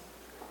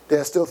 There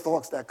are still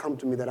thoughts that come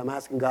to me that I'm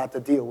asking God to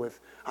deal with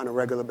on a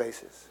regular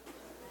basis.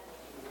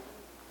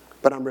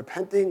 But I'm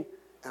repenting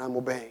and I'm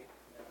obeying.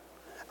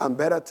 I'm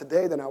better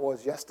today than I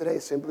was yesterday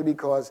simply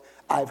because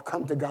I've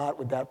come to God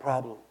with that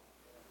problem.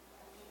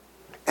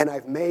 And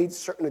I've made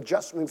certain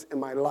adjustments in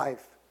my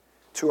life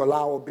to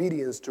allow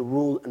obedience to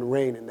rule and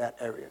reign in that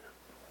area.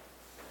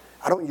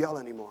 I don't yell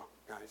anymore,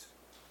 guys.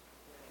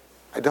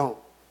 I don't.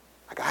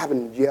 Like, I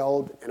haven't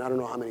yelled in I don't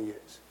know how many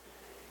years.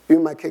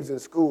 Even my kids in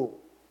school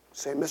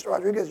say, Mr.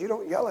 Rodriguez, you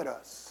don't yell at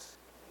us.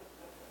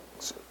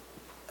 So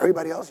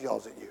everybody else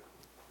yells at you.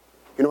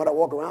 You know what I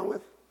walk around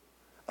with?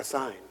 A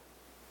sign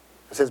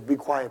that says, be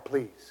quiet,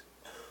 please.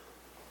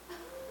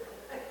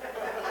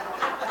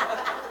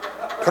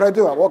 What I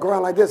do? I walk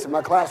around like this in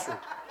my classroom.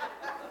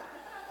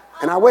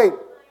 And I wait.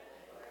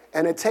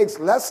 And it takes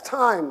less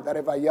time than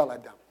if I yell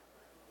at them.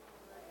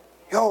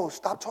 Yo,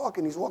 stop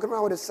talking. He's walking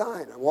around with a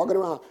sign. I'm walking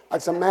around like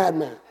some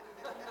madman.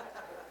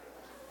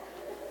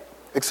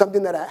 It's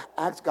something that I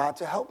ask God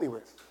to help me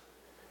with.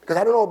 Because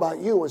I don't know about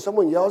you. When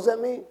someone yells at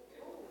me,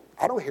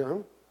 I don't hear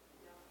him.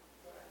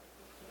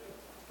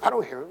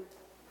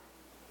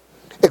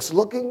 It's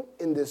looking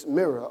in this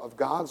mirror of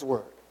God's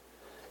word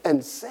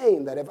and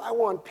saying that if I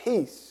want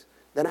peace,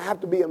 then I have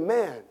to be a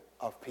man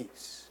of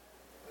peace.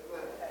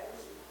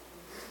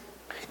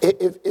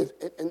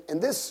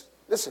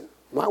 Listen,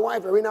 my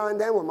wife, every now and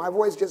then, when my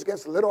voice just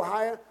gets a little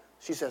higher,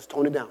 she says,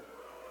 tone it down.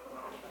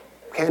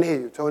 Can't hear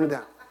you, tone it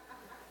down.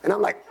 And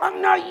I'm like,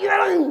 I'm not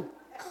yelling.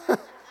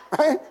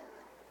 Right?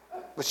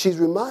 But she's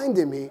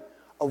reminding me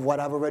of what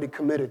I've already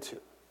committed to,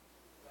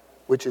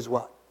 which is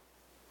what?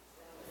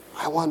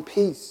 I want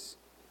peace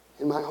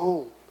in my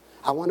home.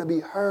 I want to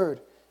be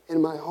heard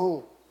in my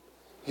home.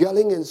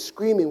 Yelling and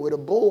screaming with a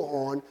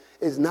bullhorn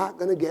is not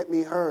going to get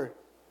me heard.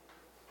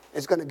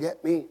 It's going to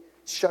get me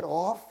shut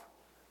off,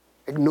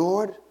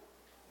 ignored,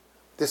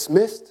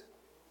 dismissed.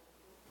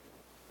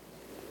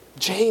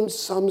 James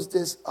sums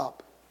this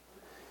up.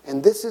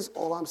 And this is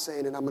all I'm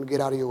saying, and I'm going to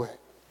get out of your way.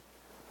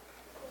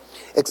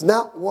 It's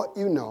not what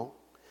you know.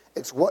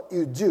 It's what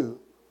you do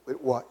with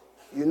what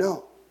you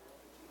know.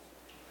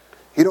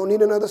 You don't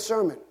need another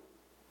sermon.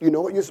 You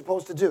know what you're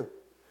supposed to do.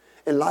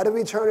 In light of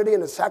eternity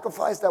and the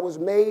sacrifice that was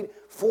made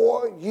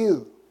for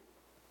you,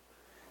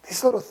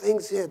 these little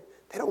things here,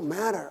 they don't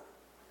matter.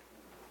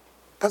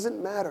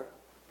 Doesn't matter.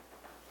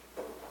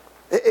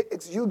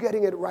 It's you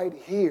getting it right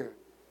here,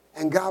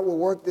 and God will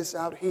work this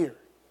out here.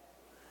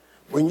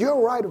 When you're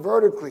right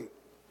vertically,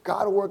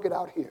 God will work it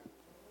out here.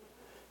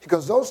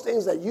 Because those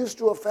things that used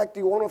to affect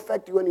you won't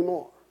affect you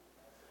anymore.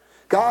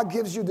 God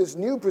gives you this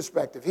new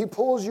perspective. He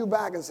pulls you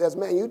back and says,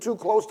 man, you're too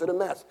close to the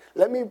mess.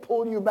 Let me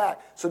pull you back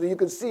so that you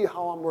can see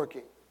how I'm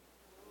working.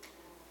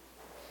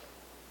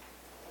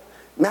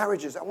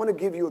 Marriages, I want to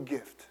give you a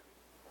gift.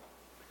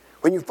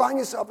 When you find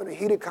yourself in a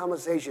heated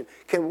conversation,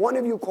 can one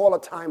of you call a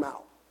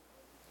timeout?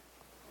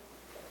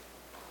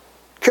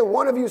 Can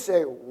one of you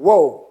say,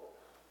 whoa,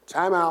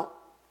 timeout,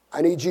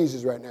 I need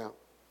Jesus right now,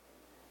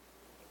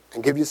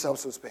 and give yourself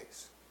some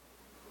space?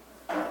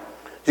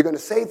 You're going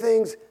to say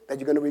things that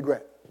you're going to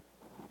regret.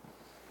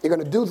 You're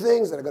going to do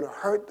things that are going to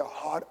hurt the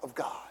heart of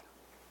God.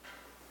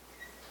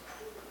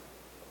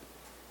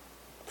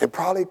 And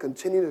probably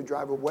continue to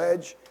drive a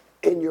wedge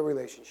in your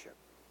relationship.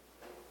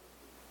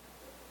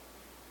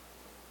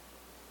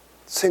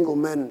 Single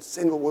men,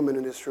 single women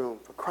in this room,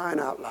 for crying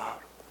out loud.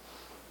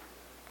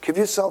 Give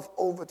yourself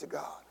over to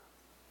God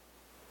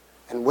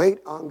and wait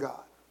on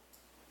God.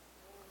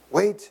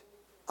 Wait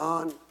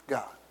on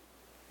God.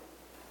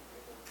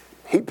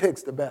 He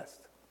picks the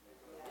best.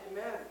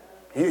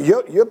 Amen.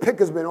 Your pick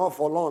has been off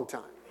for a long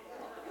time.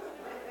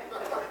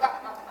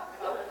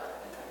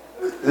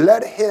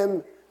 Let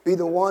him be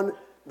the one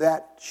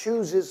that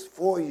chooses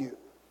for you.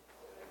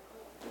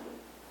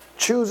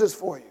 Chooses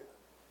for you.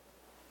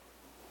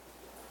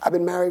 I've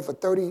been married for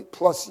 30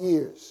 plus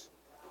years.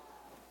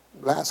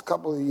 Last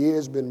couple of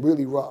years been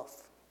really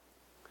rough.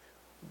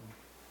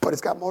 But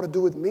it's got more to do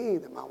with me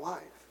than my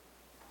wife.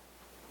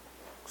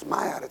 It's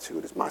my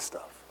attitude, it's my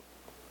stuff.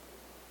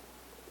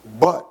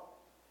 But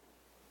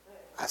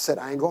I said,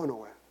 I ain't going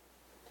nowhere.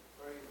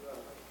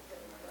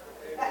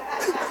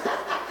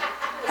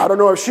 I don't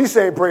know if she's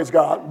saying praise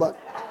God, but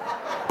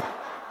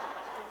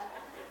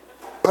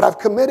I've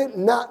committed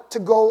not to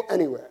go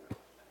anywhere.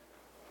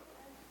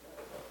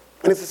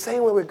 And it's the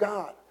same way with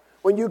God.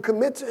 When you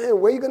commit to him,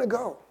 where are you going to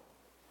go?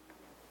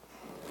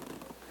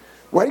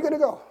 Where are you going to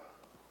go?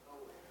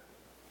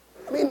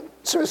 I mean,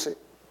 seriously.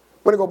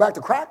 Want to go back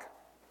to crack?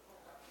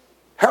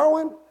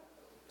 Heroin?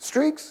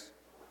 Streaks?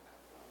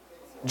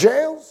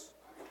 Jails?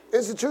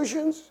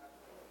 Institutions?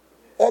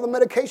 All the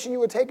medication you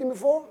were taking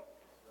before?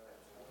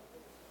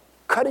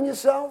 Cutting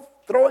yourself?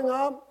 Throwing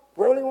up?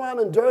 Rolling around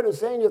in dirt and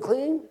saying you're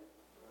clean?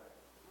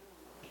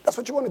 That's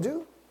what you want to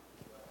do?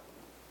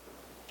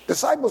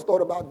 Disciples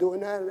thought about doing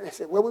that, and they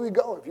said, where will we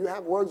go? If you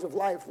have words of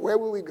life, where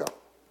will we go?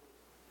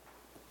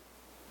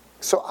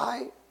 So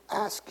I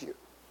ask you,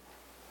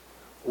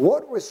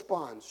 what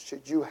response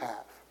should you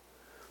have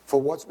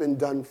for what's been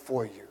done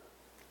for you?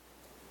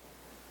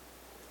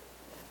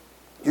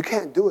 You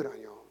can't do it on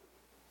your own.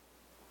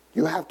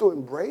 You have to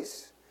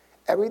embrace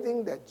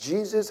everything that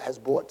Jesus has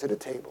brought to the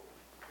table.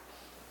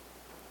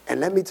 And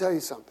let me tell you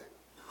something.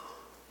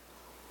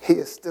 He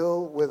is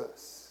still with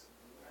us,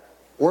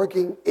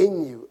 working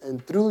in you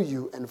and through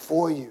you and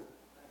for you.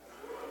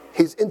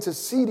 He's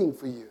interceding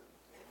for you.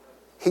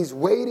 He's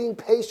waiting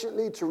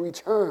patiently to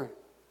return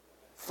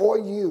for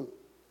you.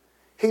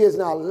 He has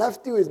not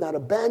left you. He has not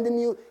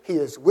abandoned you. He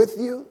is with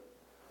you.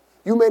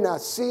 You may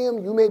not see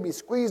him. You may be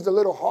squeezed a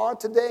little hard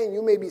today, and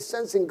you may be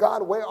sensing,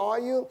 God, where are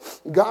you?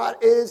 God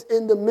is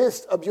in the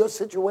midst of your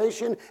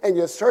situation and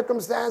your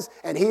circumstance,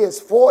 and he is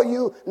for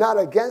you, not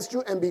against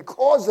you. And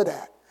because of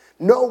that,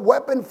 no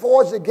weapon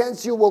forged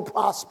against you will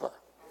prosper.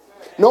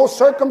 No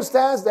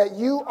circumstance that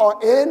you are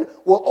in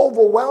will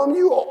overwhelm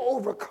you or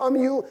overcome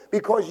you,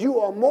 because you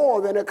are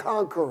more than a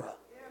conqueror.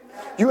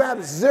 You have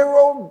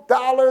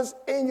 $0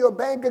 in your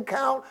bank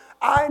account.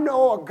 I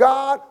know a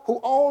God who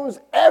owns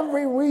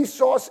every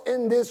resource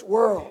in this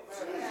world.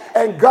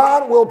 And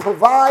God will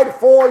provide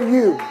for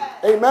you.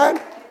 Amen?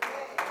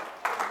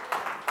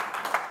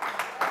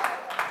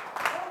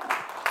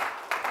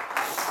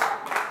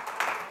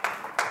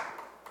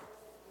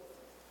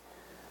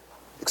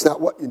 It's not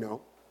what you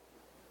know.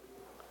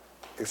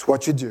 It's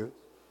what you do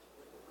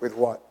with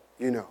what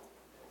you know.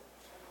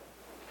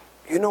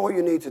 You know what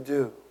you need to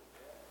do.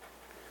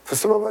 For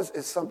some of us,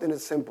 it's something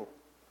that's simple.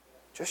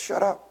 Just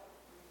shut up.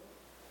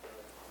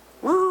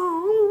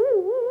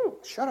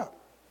 Shut up.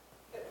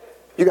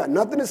 You got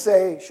nothing to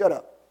say, shut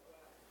up.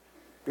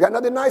 You got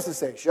nothing nice to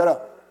say, shut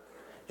up.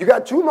 You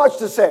got too much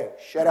to say,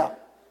 shut up.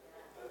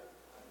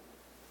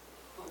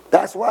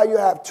 That's why you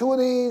have 2 of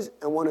these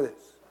and 1 of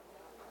this.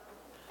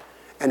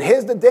 And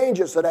here's the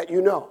danger so that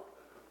you know.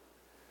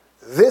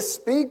 This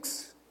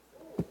speaks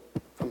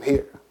from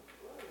here.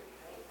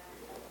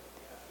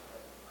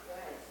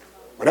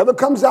 Whatever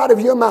comes out of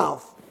your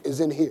mouth is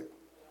in here.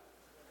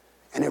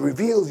 And it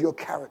reveals your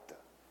character.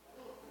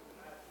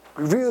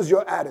 Reveals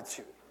your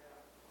attitude.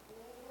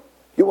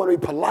 You want to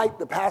be polite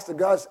to Pastor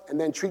Gus and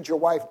then treat your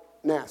wife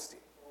nasty.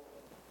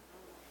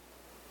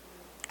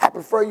 I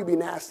prefer you be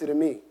nasty to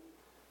me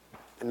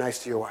and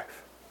nice to your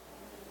wife.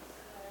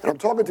 And I'm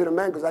talking to the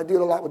men because I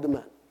deal a lot with the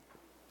men.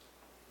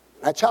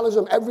 I challenge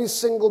them every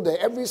single day,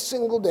 every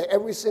single day,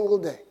 every single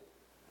day.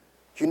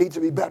 You need to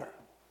be better.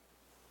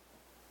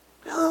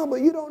 No,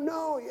 but you don't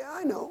know. Yeah,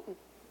 I know.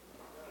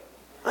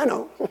 I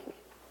know.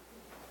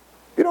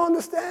 You don't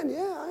understand?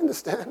 Yeah, I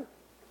understand.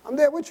 I'm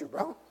there with you,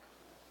 bro.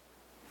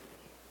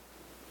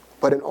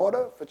 But in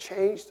order for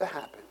change to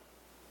happen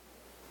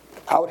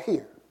out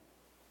here,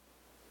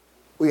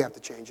 we have to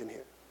change in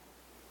here.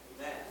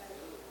 Amen.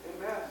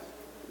 Amen.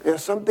 There are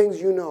some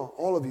things you know,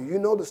 all of you. You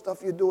know the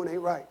stuff you're doing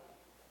ain't right.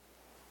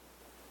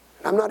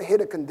 And I'm not here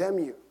to condemn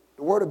you.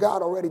 The Word of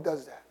God already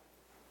does that.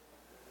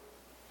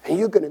 And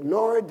you can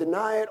ignore it,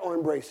 deny it, or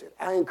embrace it.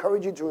 I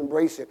encourage you to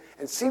embrace it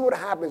and see what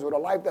happens with a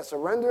life that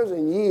surrenders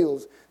and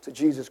yields to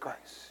Jesus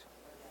Christ.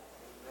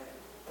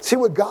 See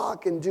what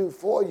God can do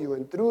for you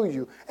and through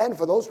you and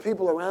for those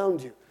people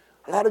around you.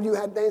 A lot of you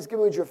had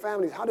Thanksgiving with your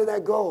families. How did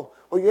that go?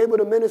 Were you able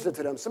to minister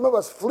to them? Some of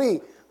us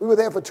flee. We were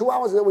there for 2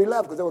 hours and then we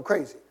left because they were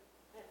crazy.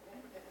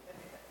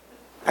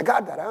 I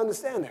got that. I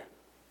understand that.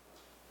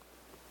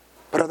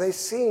 But are they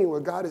seeing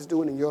what God is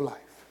doing in your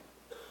life?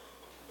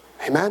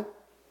 Amen?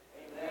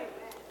 Amen.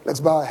 Let's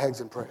bow our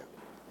heads in prayer.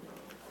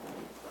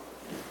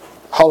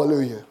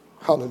 Hallelujah,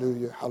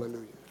 hallelujah,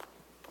 hallelujah.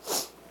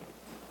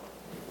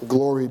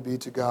 Glory be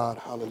to God,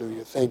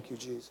 hallelujah. Thank you,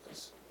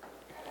 Jesus.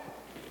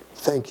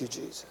 Thank you,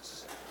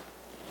 Jesus.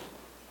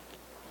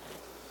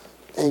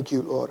 Thank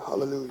you, Lord,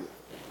 hallelujah.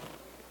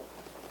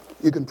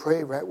 You can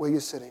pray right where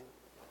you're sitting.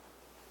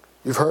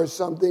 You've heard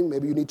something,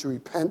 maybe you need to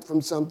repent from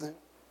something.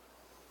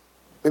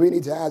 Maybe you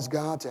need to ask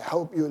God to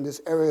help you in this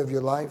area of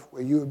your life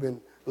where you have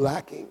been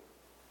lacking.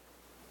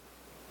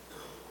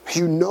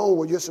 You know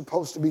what you're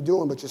supposed to be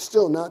doing, but you're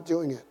still not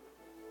doing it.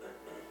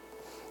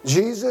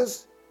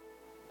 Jesus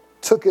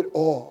took it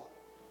all.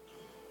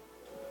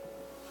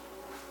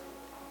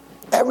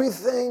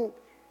 Everything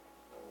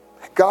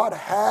that God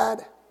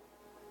had,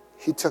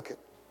 he took it.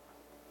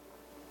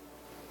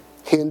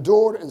 He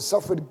endured and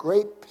suffered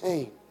great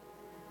pain,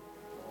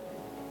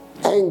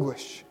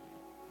 anguish,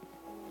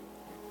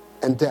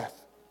 and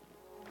death.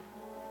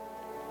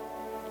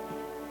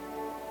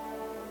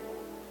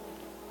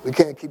 We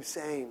can't keep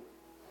saying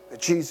that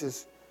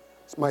Jesus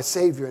is my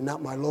Savior and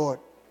not my Lord.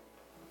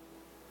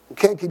 We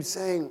can't keep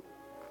saying,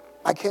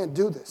 I can't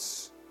do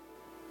this.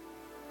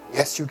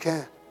 Yes, you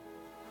can.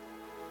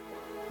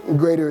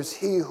 Greater is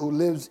he who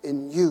lives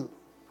in you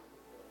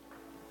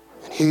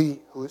than he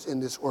who is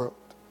in this world.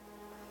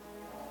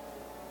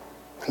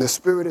 And the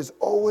Spirit is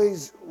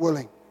always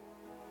willing.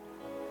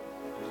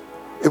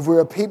 If we're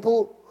a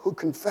people who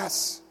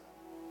confess,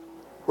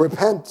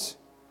 repent,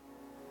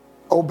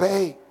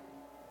 obey,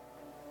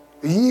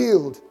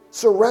 yield,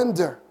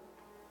 surrender.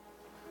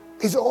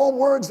 These are all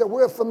words that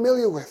we're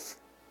familiar with.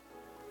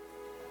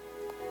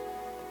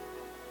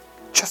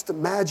 Just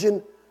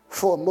imagine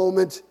for a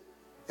moment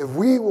if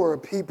we were a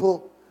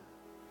people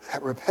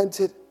that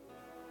repented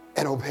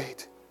and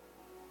obeyed.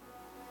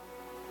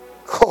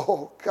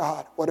 Oh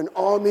God, what an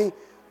army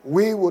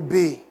we would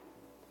be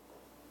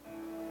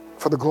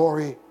for the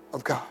glory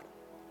of God.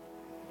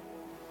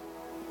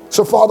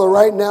 So Father,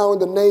 right now in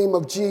the name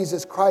of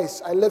Jesus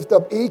Christ, I lift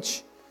up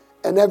each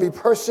and every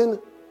person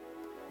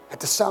at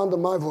the sound of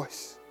my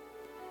voice.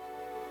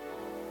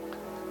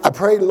 I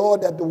pray,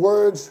 Lord, that the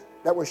words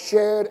that were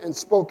shared and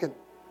spoken,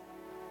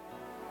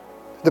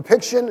 the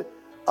depiction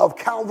of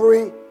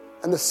Calvary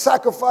and the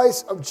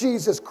sacrifice of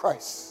Jesus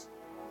Christ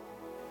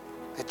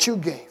that you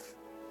gave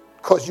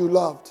because you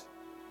loved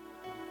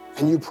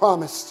and you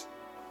promised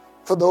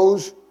for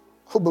those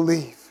who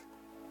believe.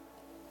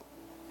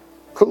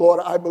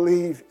 Lord, I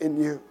believe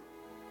in you.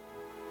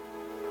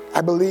 I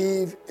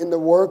believe in the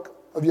work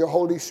of your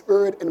Holy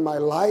Spirit in my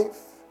life.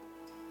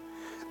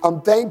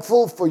 I'm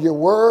thankful for your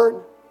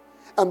word.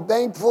 I'm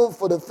thankful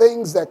for the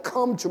things that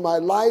come to my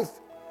life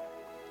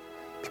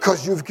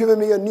because you've given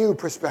me a new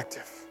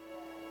perspective.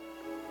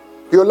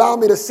 You allow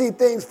me to see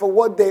things for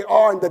what they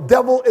are, and the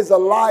devil is a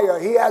liar.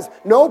 He has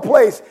no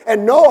place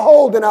and no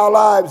hold in our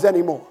lives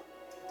anymore.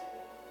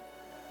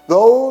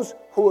 Those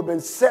who have been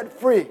set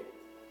free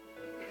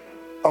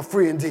are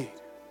free indeed.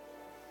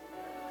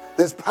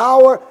 There's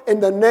power in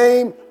the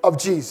name of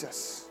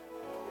Jesus.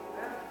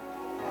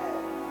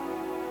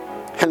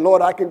 And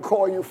Lord, I can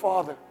call you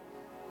Father.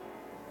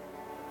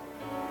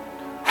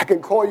 I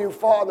can call you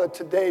Father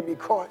today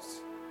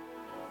because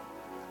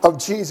of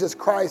Jesus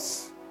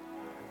Christ.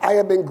 I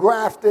have been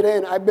grafted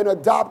in. I've been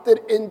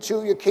adopted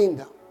into your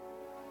kingdom.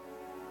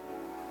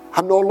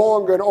 I'm no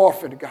longer an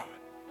orphan, God.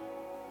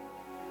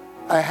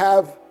 I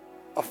have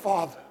a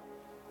Father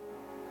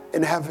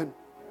in heaven.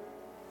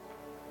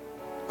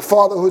 A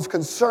Father who's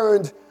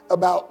concerned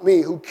about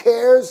me, who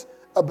cares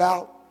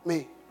about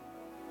me.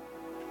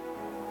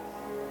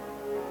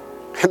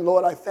 And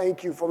Lord, I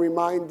thank you for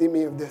reminding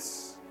me of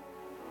this.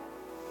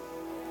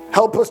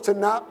 Help us to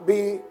not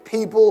be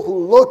people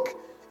who look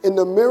in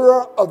the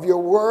mirror of your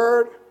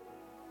word,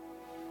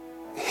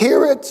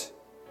 hear it,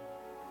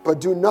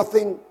 but do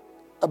nothing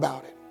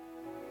about it.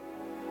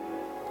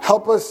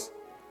 Help us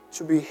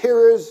to be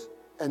hearers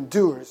and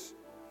doers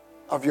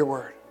of your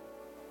word.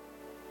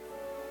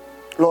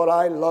 Lord,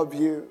 I love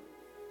you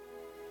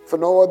for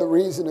no other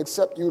reason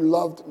except you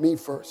loved me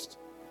first.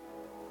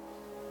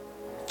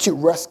 You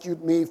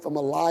rescued me from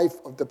a life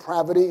of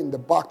depravity and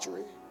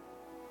debauchery.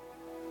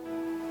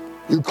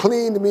 You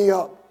cleaned me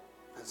up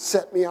and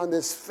set me on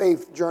this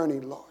faith journey,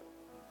 Lord.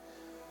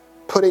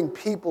 Putting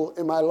people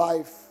in my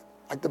life,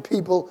 like the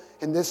people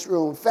in this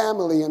room,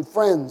 family and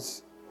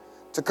friends,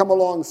 to come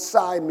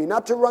alongside me,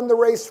 not to run the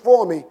race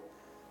for me,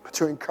 but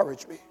to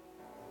encourage me,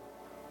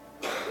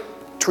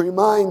 to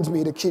remind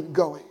me to keep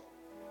going.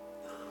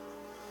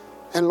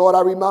 And Lord,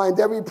 I remind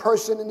every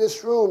person in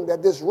this room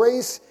that this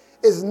race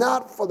is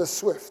not for the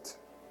swift,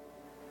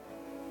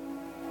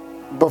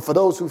 but for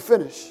those who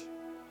finish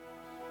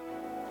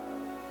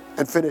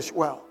and finish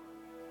well.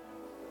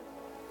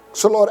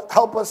 So Lord,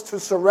 help us to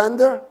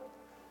surrender,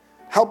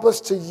 help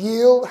us to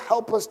yield,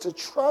 help us to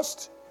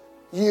trust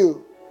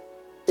you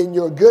in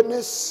your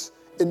goodness,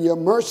 in your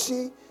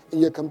mercy, in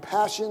your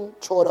compassion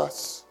toward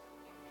us.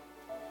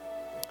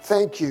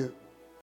 Thank you